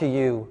born to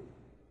you,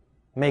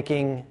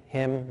 making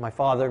him, my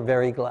father,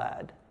 very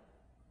glad.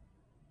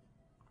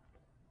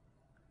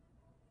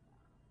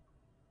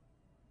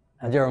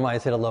 Now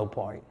Jeremiah's hit a low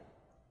point.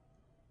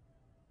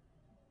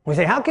 We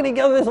say, how can he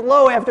go this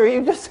low after he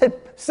just said,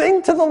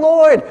 sing to the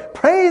Lord,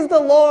 praise the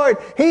Lord,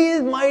 He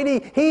is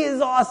mighty, He is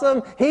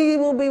awesome, He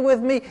will be with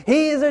me,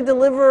 He is a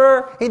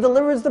deliverer, He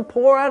delivers the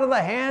poor out of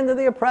the hand of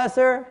the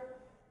oppressor.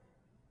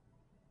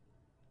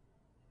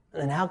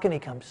 And then how can he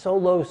come so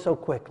low so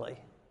quickly?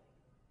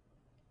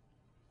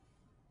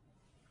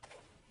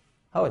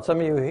 Oh, and some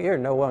of you here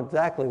know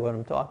exactly what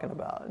I'm talking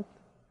about.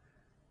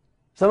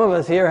 Some of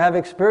us here have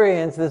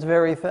experienced this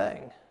very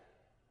thing.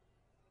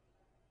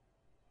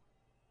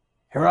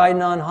 You're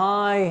riding on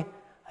high,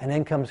 and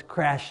then comes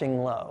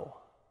crashing low.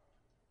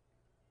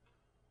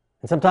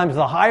 And sometimes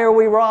the higher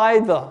we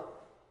ride, the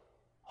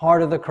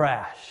harder the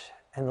crash,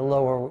 and the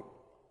lower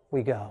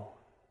we go.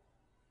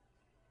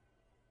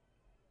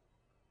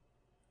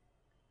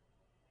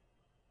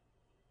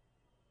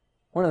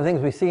 One of the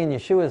things we see in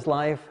Yeshua's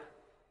life,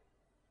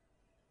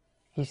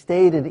 he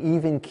stayed at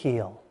even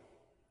keel.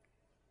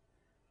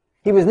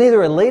 He was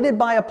neither elated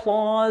by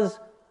applause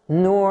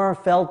nor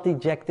felt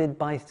dejected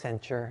by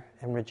censure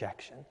and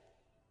rejection.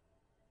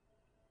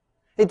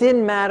 It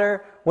didn't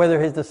matter whether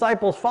his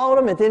disciples followed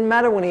him. It didn't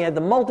matter when he had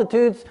the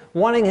multitudes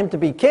wanting him to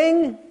be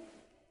king.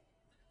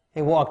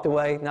 He walked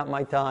away, not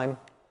my time.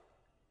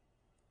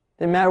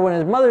 Didn't matter when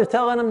his mother's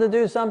telling him to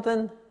do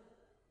something.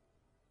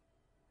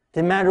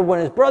 Didn't matter when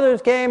his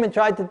brothers came and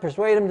tried to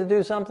persuade him to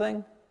do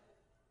something.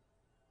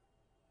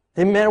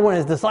 Didn't matter when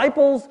his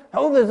disciples,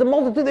 oh, there's a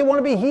multitude, they want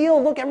to be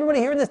healed. Look, everybody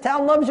here in this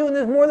town loves you, and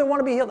there's more that want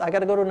to be healed. I got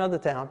to go to another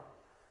town.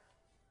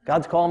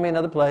 God's calling me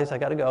another place. I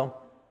got to go.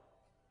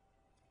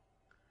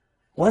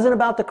 It wasn't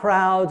about the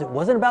crowds. It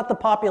wasn't about the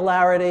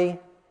popularity.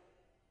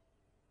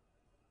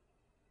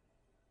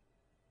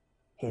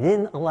 He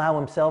didn't allow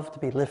himself to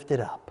be lifted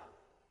up.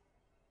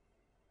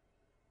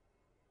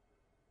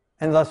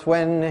 And thus,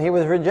 when he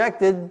was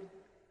rejected,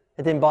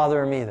 it didn't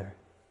bother him either.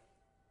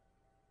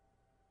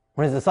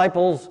 When his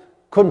disciples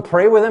couldn't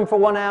pray with him for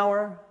 1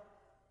 hour,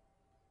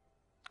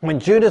 when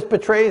Judas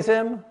betrays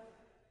him,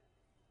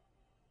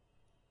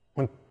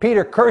 when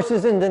Peter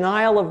curses in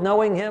denial of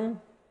knowing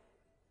him,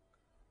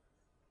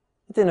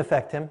 it didn't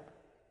affect him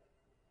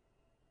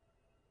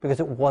because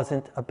it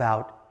wasn't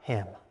about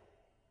him.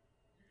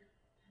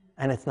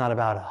 And it's not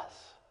about us.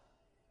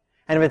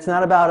 And if it's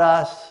not about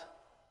us,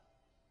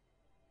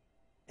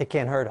 it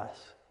can't hurt us.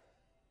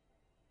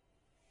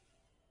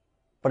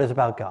 But it's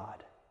about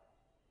God.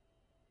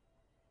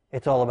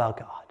 It's all about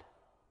God.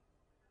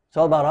 It's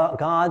all about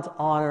God's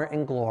honor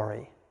and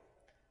glory.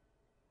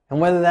 And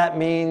whether that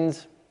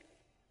means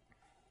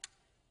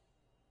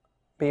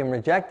being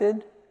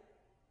rejected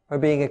or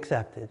being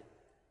accepted,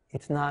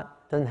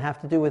 doesn't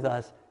have to do with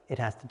us, it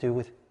has to do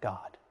with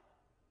God.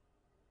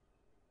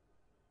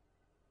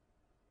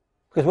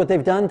 Because what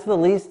they've done to the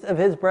least of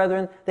his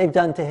brethren, they've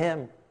done to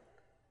him.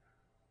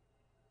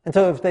 And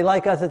so if they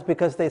like us, it's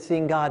because they've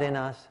seen God in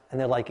us and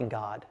they're liking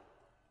God.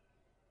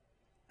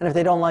 And if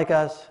they don't like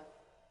us,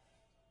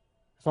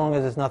 as long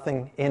as there's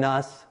nothing in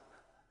us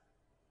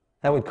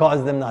that would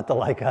cause them not to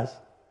like us,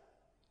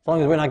 as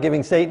long as we're not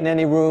giving Satan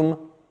any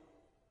room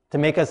to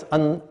make us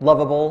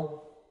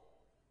unlovable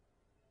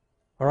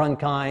or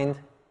unkind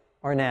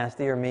or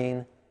nasty or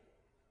mean.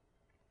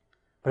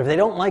 But if they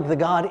don't like the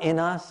God in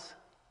us,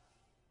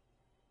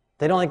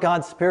 they don't like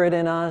God's Spirit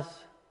in us,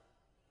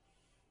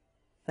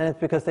 then it's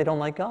because they don't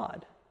like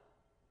God.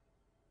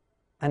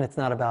 and it's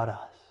not about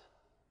us.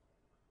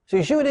 So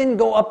Yeshua didn't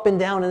go up and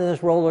down in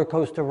this roller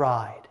coaster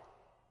ride.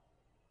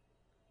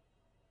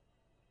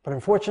 But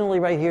unfortunately,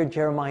 right here,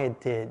 Jeremiah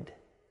did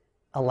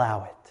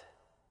allow it.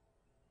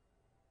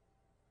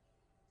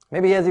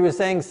 Maybe as he was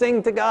saying,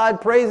 sing to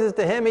God, praises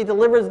to Him, He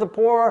delivers the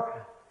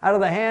poor out of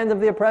the hand of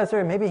the oppressor.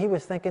 And maybe he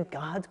was thinking,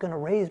 God's going to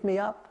raise me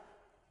up.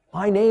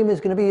 My name is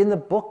going to be in the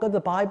book of the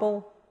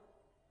Bible.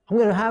 I'm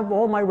going to have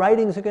all my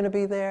writings are going to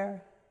be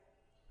there.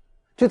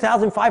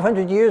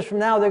 2,500 years from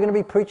now, they're going to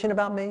be preaching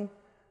about me.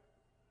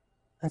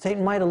 And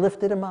Satan might have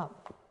lifted him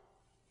up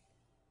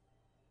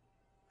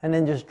and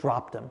then just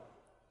dropped him.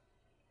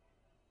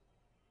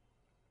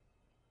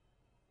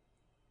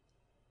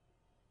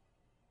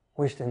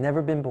 Wished I'd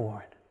never been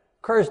born.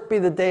 Cursed be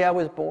the day I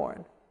was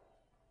born.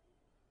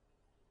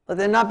 Let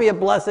there not be a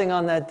blessing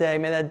on that day.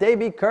 May that day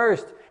be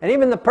cursed. And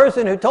even the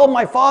person who told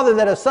my father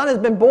that a son has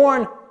been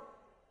born,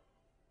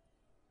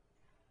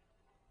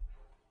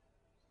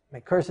 may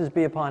curses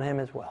be upon him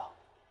as well.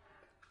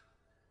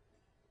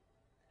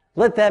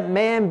 Let that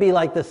man be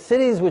like the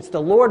cities which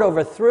the Lord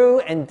overthrew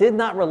and did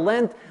not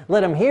relent.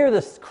 Let him hear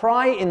the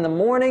cry in the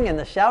morning and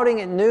the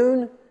shouting at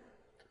noon,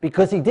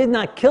 because he did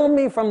not kill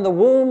me from the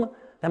womb,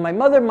 that my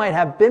mother might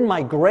have been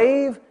my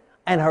grave,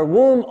 and her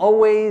womb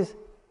always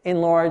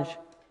enlarged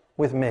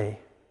with me.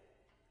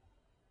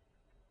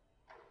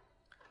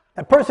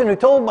 That person who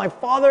told my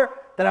father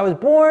that I was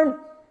born,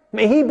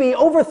 may he be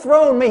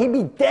overthrown, may he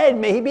be dead,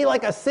 may he be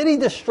like a city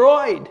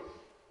destroyed.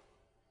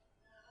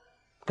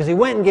 Because he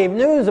went and gave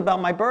news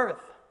about my birth.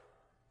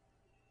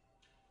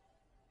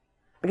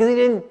 Because he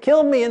didn't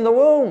kill me in the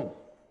womb.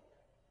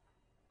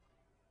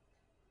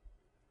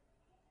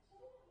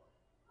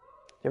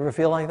 You ever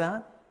feel like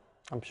that?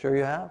 I'm sure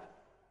you have.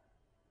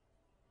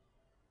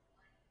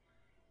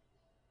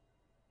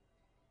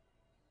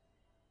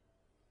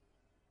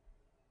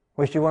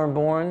 Wish you weren't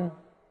born?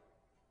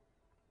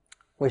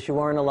 Wish you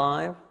weren't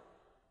alive?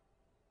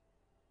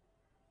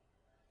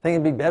 Think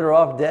you'd be better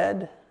off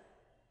dead?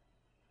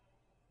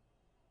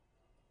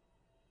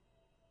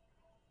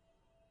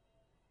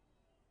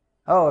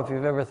 Oh, if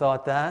you've ever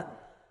thought that.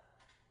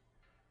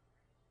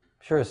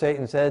 I'm sure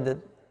Satan said that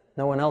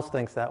no one else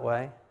thinks that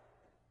way.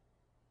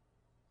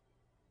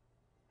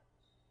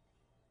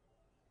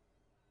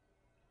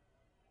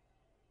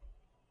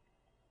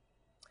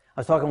 I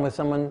was talking with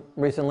someone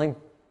recently,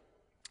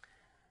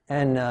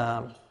 and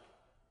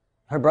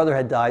her brother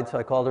had died, so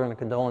I called her in a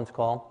condolence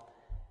call.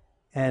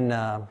 And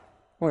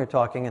we were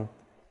talking,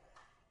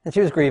 and she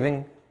was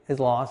grieving his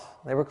loss.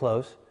 They were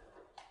close.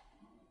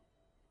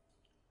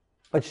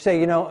 But she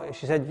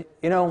said,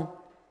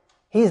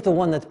 he's the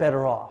one that's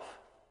better off.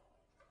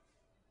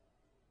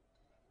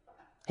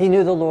 He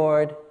knew the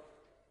Lord.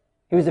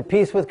 He was at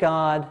peace with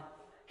God.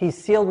 He's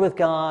sealed with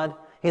God.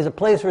 He has a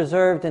place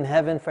reserved in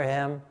heaven for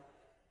him.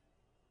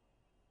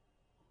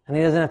 And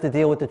he doesn't have to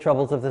deal with the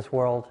troubles of this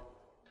world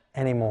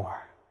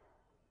anymore.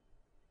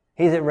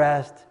 He's at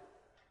rest.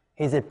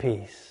 He's at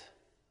peace.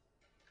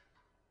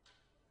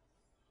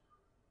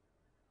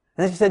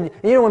 And then she said,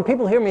 when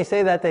people hear me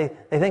say that, they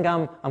think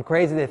I'm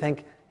crazy. They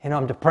think,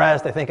 I'm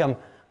depressed. They think I'm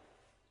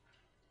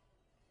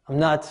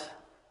nuts.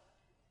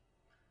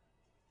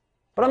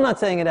 But I'm not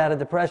saying it out of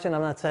depression.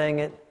 I'm not saying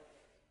it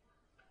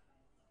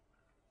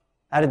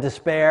out of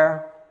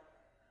despair.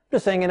 I'm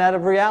just saying it out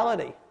of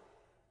reality.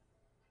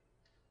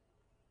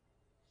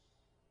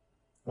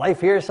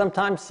 Life here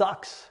sometimes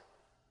sucks.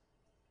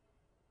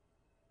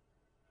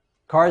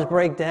 Cars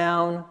break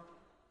down.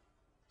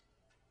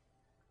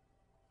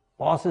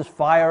 Bosses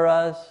fire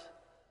us.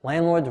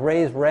 Landlords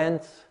raise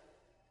rents.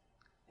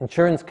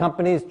 Insurance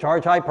companies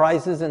charge high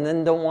prices and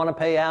then don't want to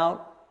pay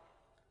out.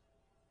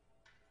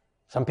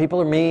 Some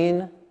people are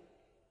mean.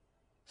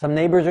 Some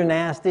neighbors are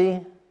nasty.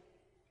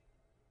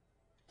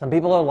 Some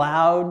people are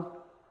loud.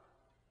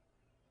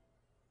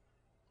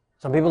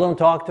 Some people don't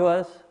talk to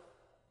us.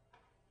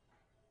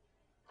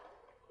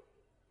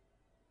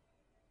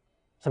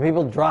 Some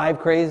people drive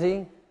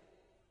crazy.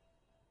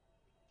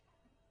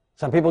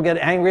 Some people get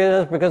angry at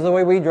us because of the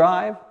way we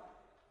drive.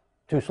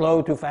 Too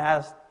slow, too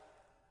fast.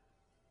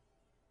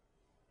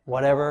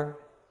 Whatever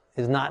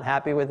is not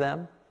happy with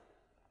them.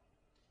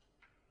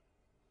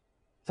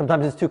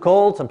 Sometimes it's too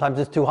cold, sometimes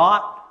it's too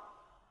hot.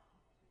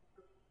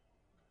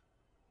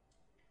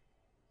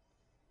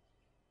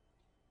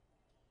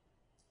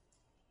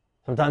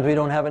 Sometimes we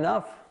don't have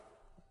enough.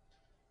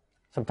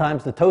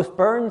 Sometimes the toast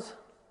burns.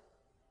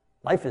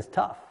 Life is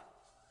tough.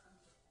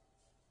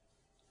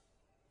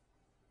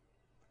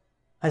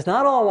 It's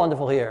not all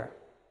wonderful here.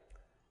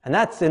 And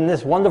that's in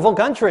this wonderful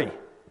country,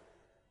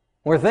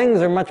 where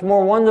things are much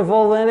more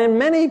wonderful than in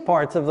many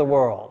parts of the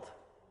world.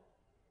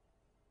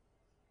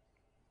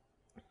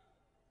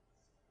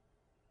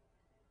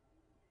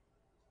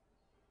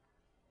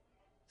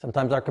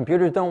 Sometimes our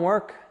computers don't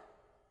work.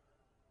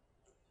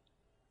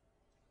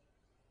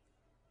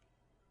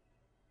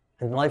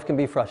 And life can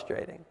be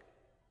frustrating.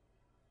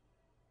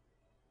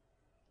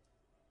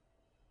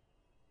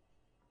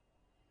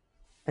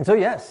 And so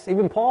yes,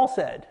 even Paul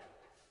said,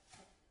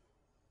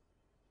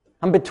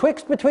 I'm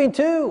betwixt between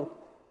two.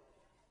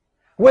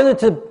 Whether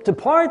to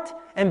depart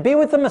and be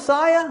with the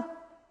Messiah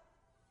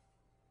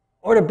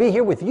or to be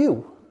here with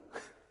you.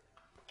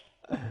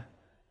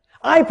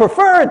 I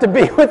prefer to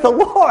be with the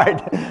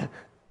Lord.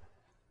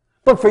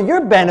 But for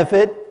your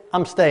benefit,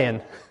 I'm staying.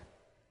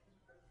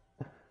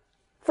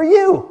 For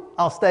you,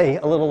 I'll stay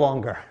a little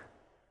longer.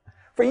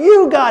 For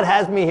you, God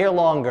has me here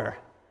longer.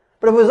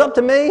 But if it was up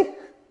to me,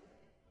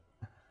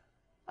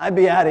 I'd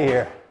be out of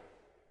here.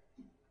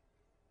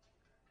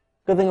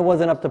 Good thing it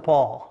wasn't up to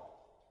Paul.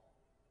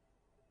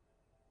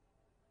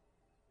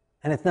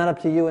 And it's not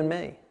up to you and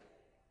me.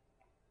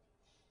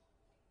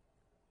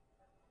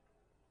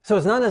 So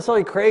it's not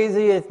necessarily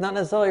crazy, it's not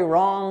necessarily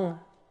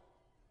wrong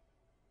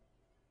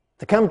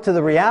to come to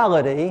the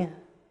reality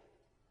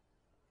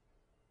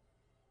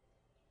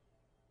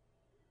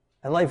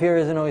that life here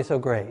isn't always so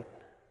great.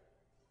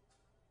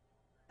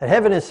 That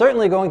heaven is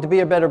certainly going to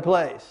be a better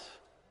place.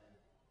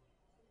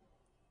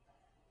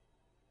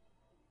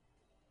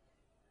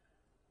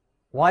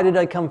 Why did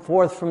I come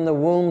forth from the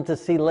womb to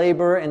see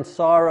labor and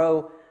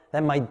sorrow,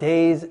 that my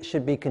days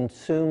should be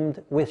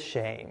consumed with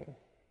shame?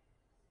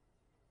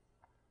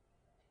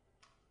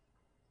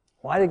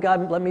 Why did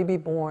God let me be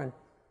born?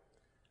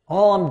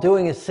 All I'm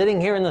doing is sitting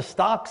here in the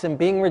stocks and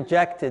being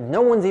rejected.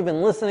 No one's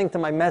even listening to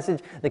my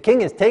message. The king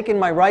has taken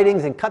my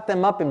writings and cut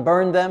them up and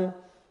burned them.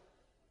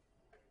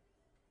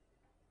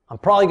 I'm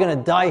probably going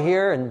to die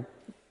here and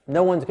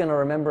no one's going to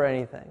remember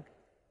anything.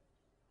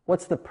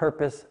 What's the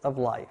purpose of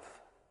life?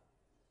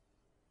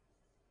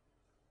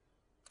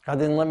 God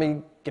didn't let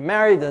me get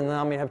married, didn't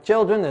let me have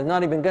children. There's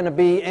not even going to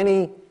be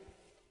any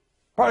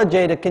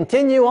protege to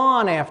continue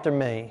on after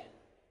me.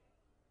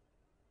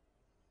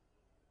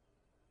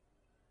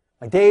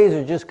 My days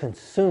are just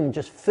consumed,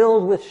 just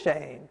filled with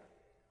shame.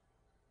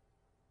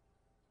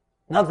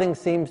 Nothing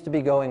seems to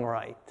be going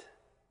right.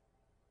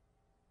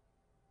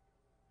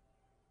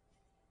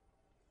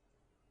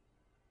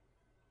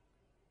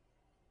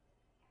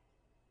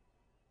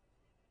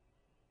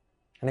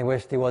 And he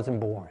wished he wasn't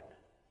born.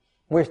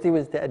 Wished he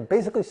was dead.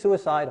 Basically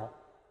suicidal.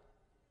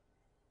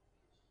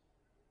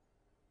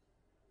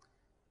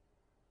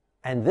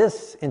 And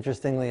this,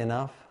 interestingly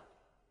enough,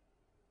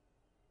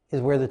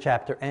 is where the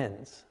chapter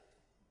ends.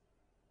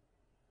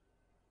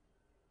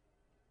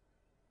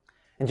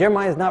 And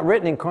Jeremiah is not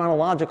written in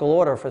chronological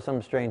order for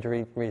some strange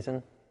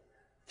reason.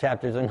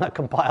 Chapters are not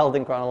compiled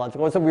in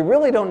chronological order. So we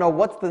really don't know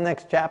what's the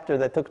next chapter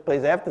that took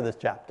place after this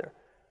chapter.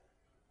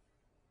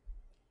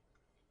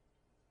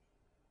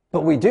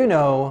 But we do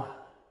know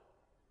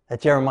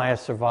that Jeremiah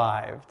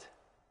survived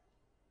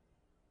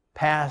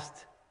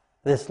past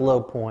this low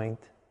point.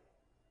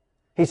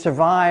 He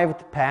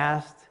survived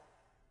past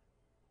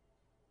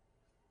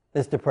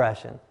this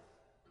depression.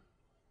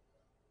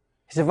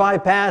 He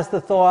survived past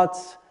the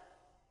thoughts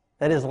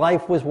that his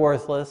life was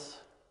worthless.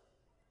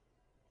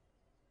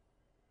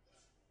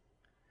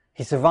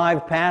 He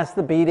survived past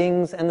the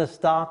beatings and the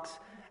stocks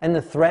and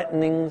the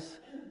threatenings.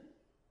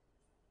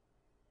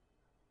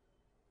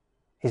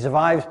 He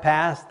survives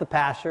past the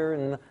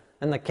pasher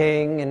and the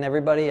king and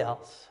everybody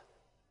else.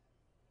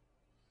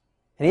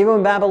 And even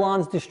when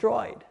Babylon's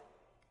destroyed,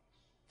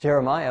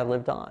 Jeremiah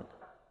lived on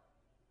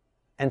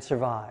and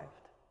survived.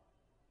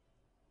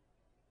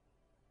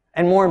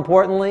 And more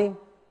importantly,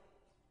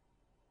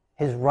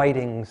 his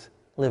writings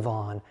live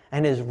on,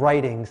 and his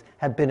writings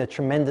have been a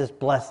tremendous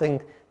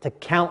blessing to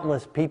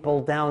countless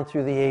people down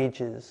through the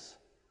ages.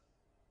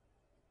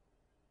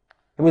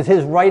 It was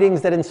his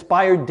writings that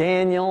inspired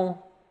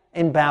Daniel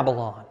in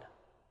Babylon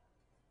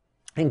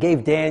and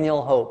gave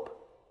Daniel hope.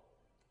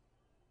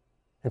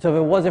 And so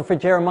if it wasn't for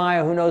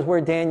Jeremiah, who knows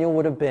where Daniel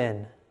would have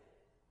been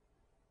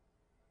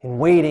in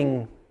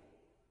waiting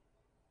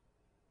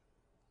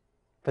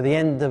for the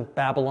end of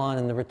Babylon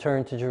and the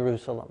return to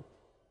Jerusalem.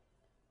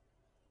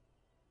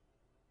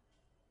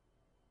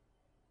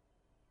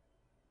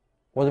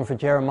 Wasn't for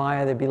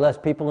Jeremiah, there'd be less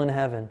people in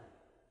heaven.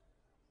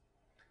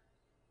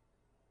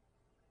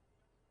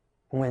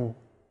 When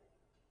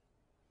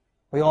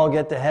we all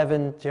get to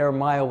heaven,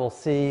 Jeremiah will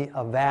see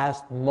a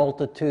vast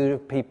multitude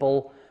of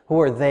people who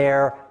are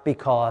there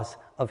because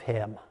of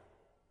him.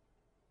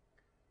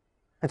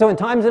 And so in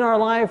times in our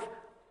life,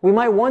 we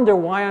might wonder,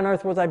 why on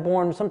earth was I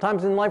born?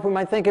 Sometimes in life we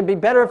might think it'd be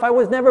better if I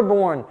was never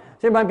born.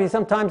 There might be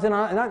some times in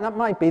our, not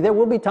might be, there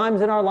will be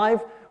times in our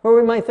life where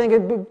we might think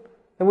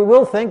and we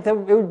will think that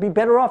it would be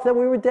better off that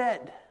we were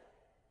dead.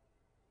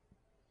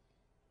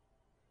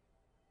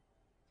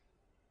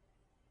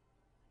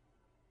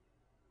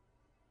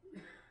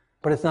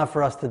 But it's not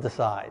for us to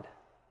decide.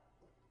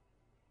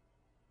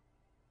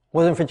 It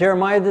wasn't for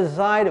Jeremiah to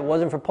decide, it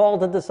wasn't for Paul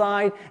to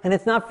decide, and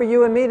it's not for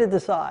you and me to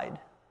decide.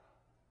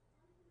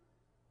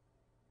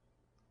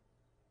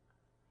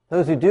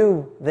 Those who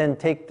do then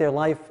take their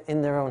life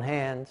in their own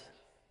hands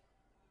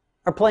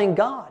are playing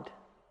God.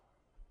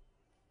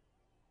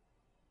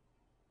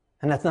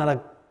 And that's not a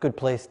good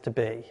place to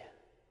be.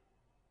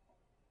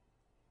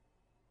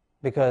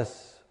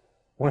 Because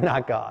we're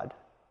not God.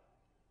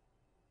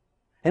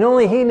 And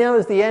only He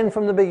knows the end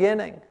from the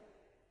beginning.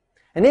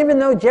 And even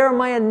though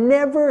Jeremiah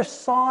never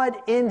saw it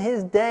in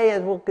his day,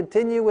 as we'll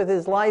continue with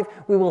his life,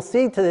 we will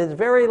see to his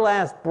very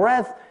last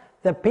breath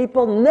that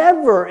people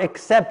never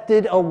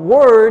accepted a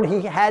word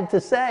he had to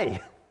say.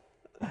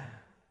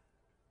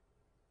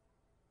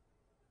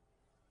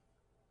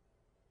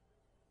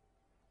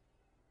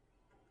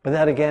 But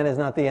that again is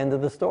not the end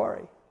of the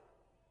story.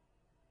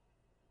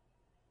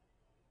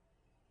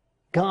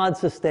 God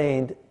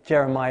sustained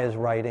Jeremiah's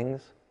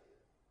writings,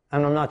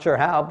 and I'm not sure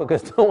how,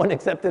 because no one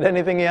accepted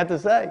anything he had to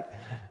say.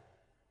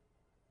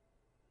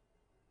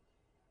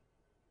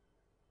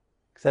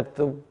 Except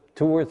the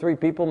 2 or 3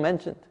 people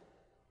mentioned.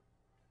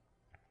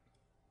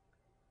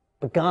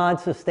 But God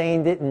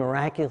sustained it and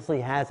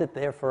miraculously has it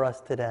there for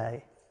us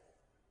today.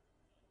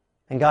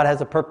 And God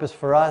has a purpose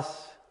for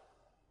us.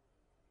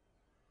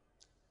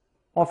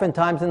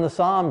 Oftentimes in the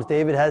Psalms,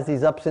 David has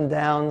these ups and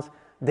downs.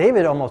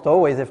 David almost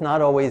always, if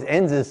not always,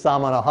 ends his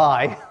psalm on a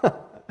high.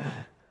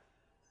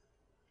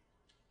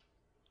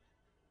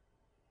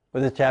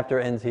 But this chapter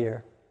ends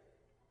here.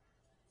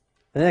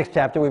 The next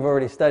chapter, we've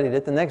already studied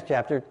it. The next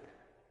chapter,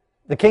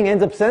 the king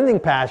ends up sending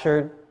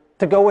Pashur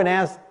to go and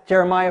ask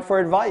Jeremiah for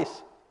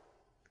advice.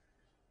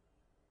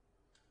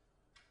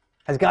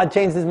 Has God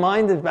changed his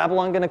mind? Is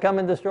Babylon going to come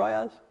and destroy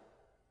us?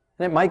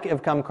 And it might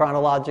have come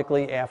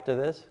chronologically after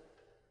this.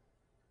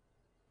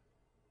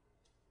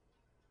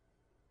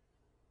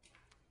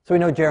 So we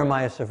know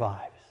Jeremiah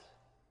survives.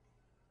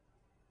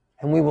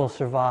 And we will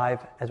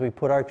survive as we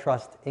put our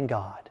trust in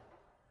God.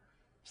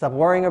 Stop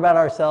worrying about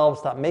ourselves.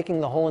 Stop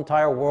making the whole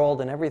entire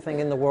world and everything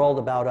in the world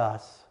about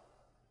us.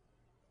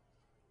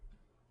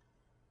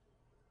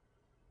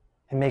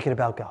 And make it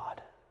about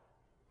God.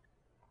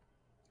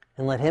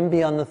 And let Him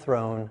be on the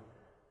throne.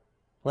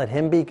 Let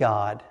Him be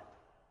God.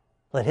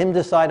 Let Him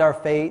decide our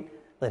fate.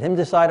 Let Him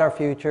decide our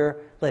future.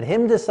 Let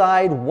Him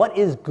decide what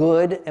is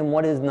good and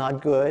what is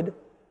not good.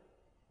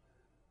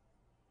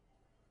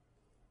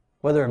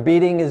 Whether a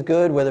beating is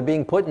good, whether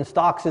being put in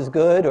stocks is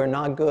good or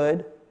not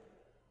good.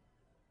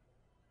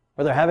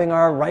 Whether having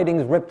our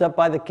writings ripped up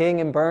by the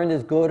king and burned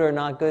is good or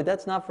not good.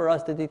 That's not for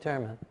us to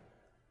determine.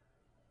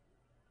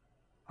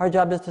 Our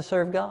job is to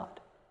serve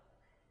God.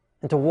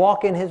 And to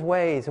walk in His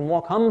ways and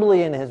walk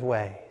humbly in His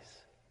ways.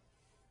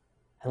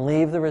 And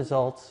leave the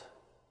results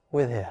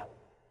with Him.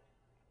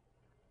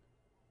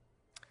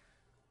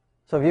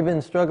 So have you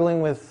been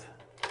struggling with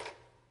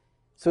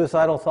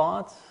suicidal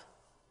thoughts?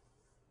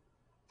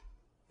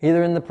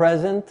 Either in the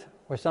present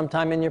or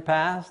sometime in your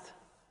past?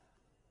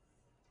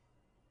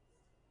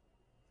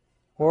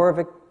 Or if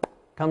it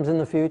comes in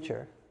the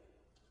future?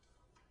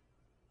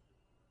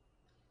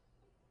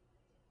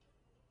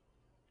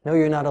 No,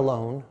 you're not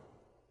alone.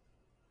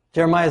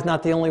 Jeremiah is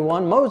not the only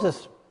one.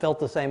 Moses felt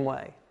the same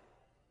way.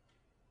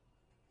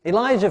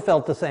 Elijah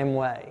felt the same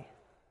way.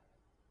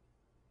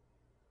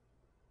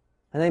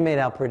 And they made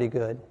out pretty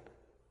good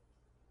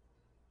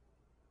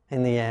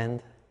in the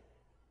end.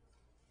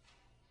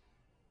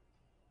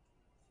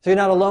 So you're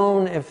not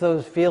alone if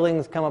those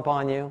feelings come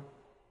upon you.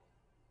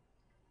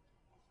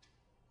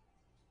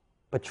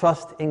 But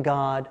trust in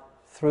God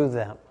through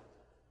them.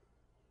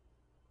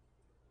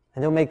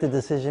 And don't make the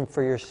decision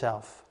for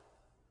yourself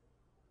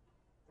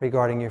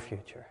regarding your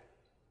future.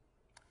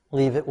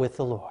 Leave it with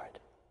the Lord.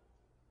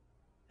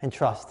 And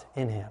trust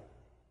in Him.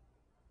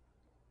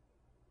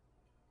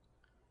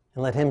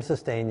 And let Him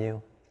sustain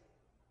you.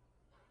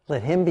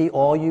 Let Him be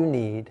all you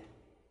need.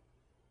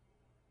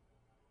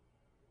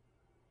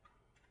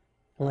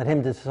 And let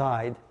Him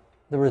decide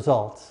the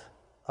results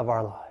of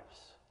our lives.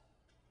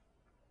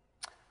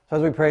 So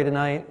as we pray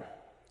tonight,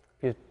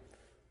 if you're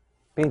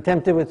being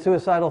tempted with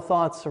suicidal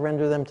thoughts,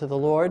 surrender them to the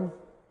Lord.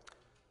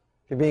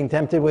 If you're being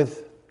tempted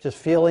with just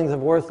feelings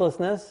of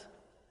worthlessness,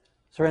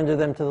 surrender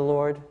them to the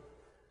Lord.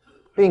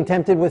 Being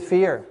tempted with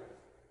fear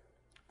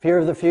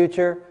of the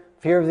future,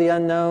 fear of the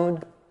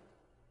unknown,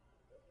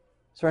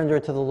 surrender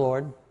it to the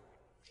Lord.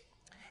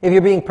 If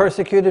you're being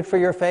persecuted for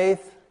your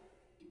faith,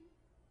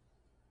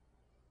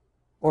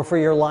 or for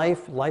your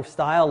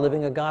lifestyle,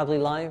 living a godly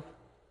life,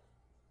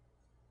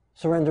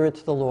 surrender it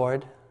to the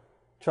Lord.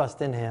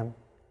 Trust in Him.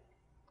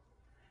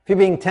 If you're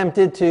being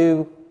tempted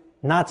to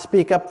not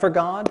speak up for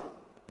God,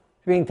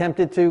 if you're being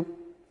tempted to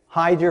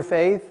hide your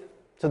faith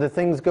so that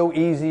things go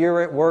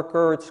easier at work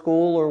or at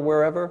school or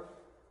wherever,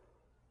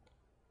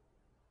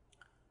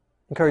 I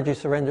encourage you to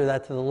surrender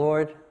that to the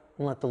Lord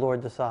and let the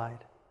Lord decide.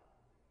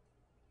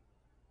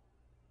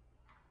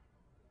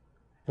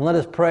 And let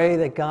us pray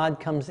that God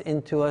comes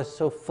into us,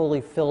 so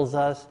fully fills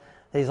us,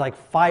 that He's like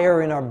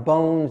fire in our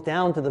bones,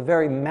 down to the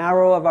very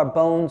marrow of our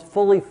bones,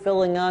 fully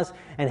filling us,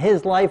 and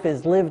His life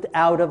is lived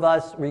out of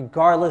us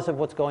regardless of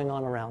what's going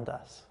on around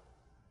us.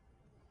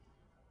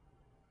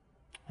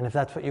 And if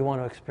that's what you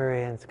want to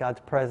experience, God's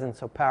presence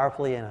so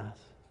powerfully in us,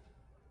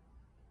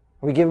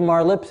 we give Him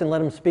our lips and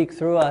let Him speak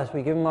through us.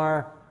 We give Him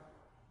our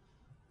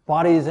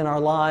bodies and our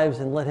lives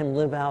and let Him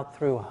live out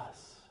through us.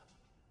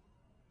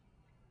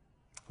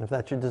 If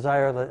that's your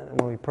desire,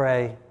 when we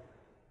pray,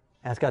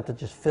 ask God to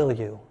just fill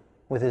you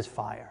with His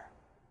fire.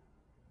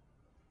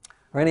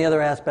 Or any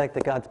other aspect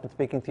that God's been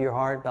speaking to your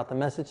heart about the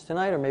message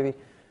tonight, or maybe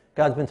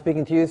God's been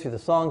speaking to you through the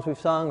songs we've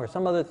sung or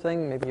some other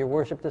thing, maybe your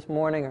worship this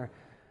morning or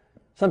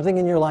something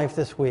in your life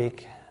this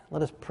week.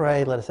 Let us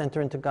pray. Let us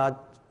enter into God's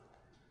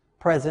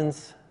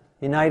presence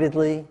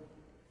unitedly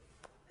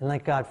and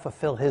let God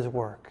fulfill His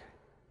work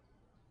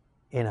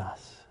in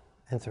us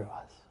and through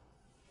us.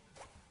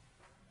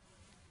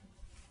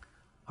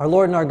 Our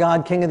Lord and our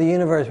God, King of the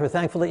universe, we're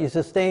thankful that you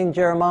sustained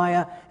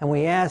Jeremiah, and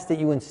we ask that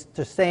you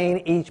sustain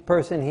each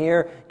person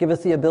here. Give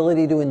us the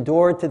ability to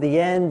endure to the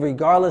end,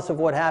 regardless of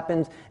what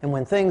happens. And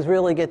when things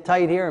really get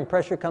tight here and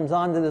pressure comes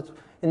on to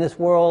in this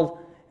world,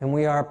 and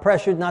we are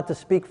pressured not to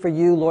speak for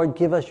you, Lord,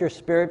 give us your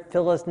Spirit.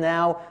 Fill us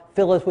now.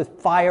 Fill us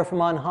with fire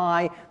from on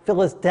high.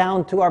 Fill us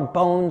down to our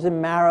bones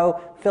and marrow.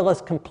 Fill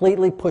us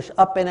completely. Push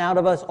up and out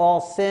of us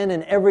all sin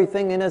and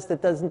everything in us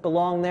that doesn't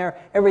belong there,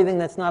 everything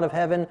that's not of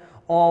heaven,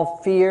 all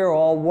fear,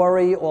 all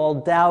worry, all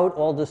doubt,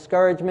 all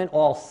discouragement,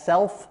 all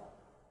self.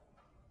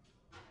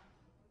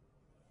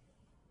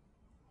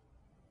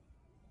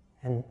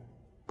 And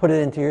put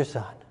it into your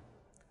Son.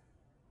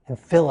 And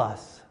fill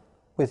us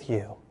with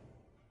you.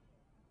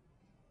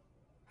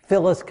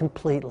 Fill us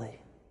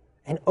completely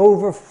and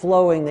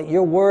overflowing, that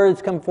your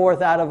words come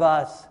forth out of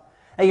us,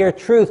 that your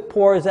truth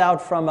pours out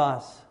from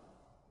us,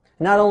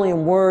 not only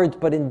in words,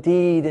 but in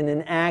deed and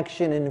in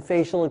action and in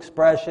facial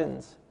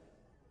expressions,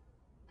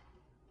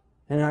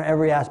 in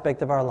every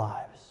aspect of our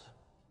lives.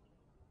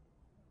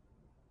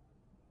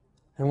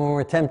 And when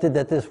we're tempted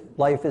that this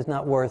life is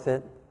not worth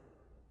it,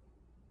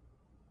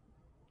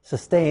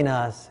 sustain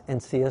us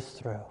and see us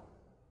through.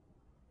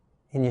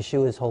 In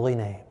Yeshua's holy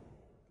name,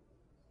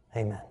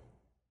 amen.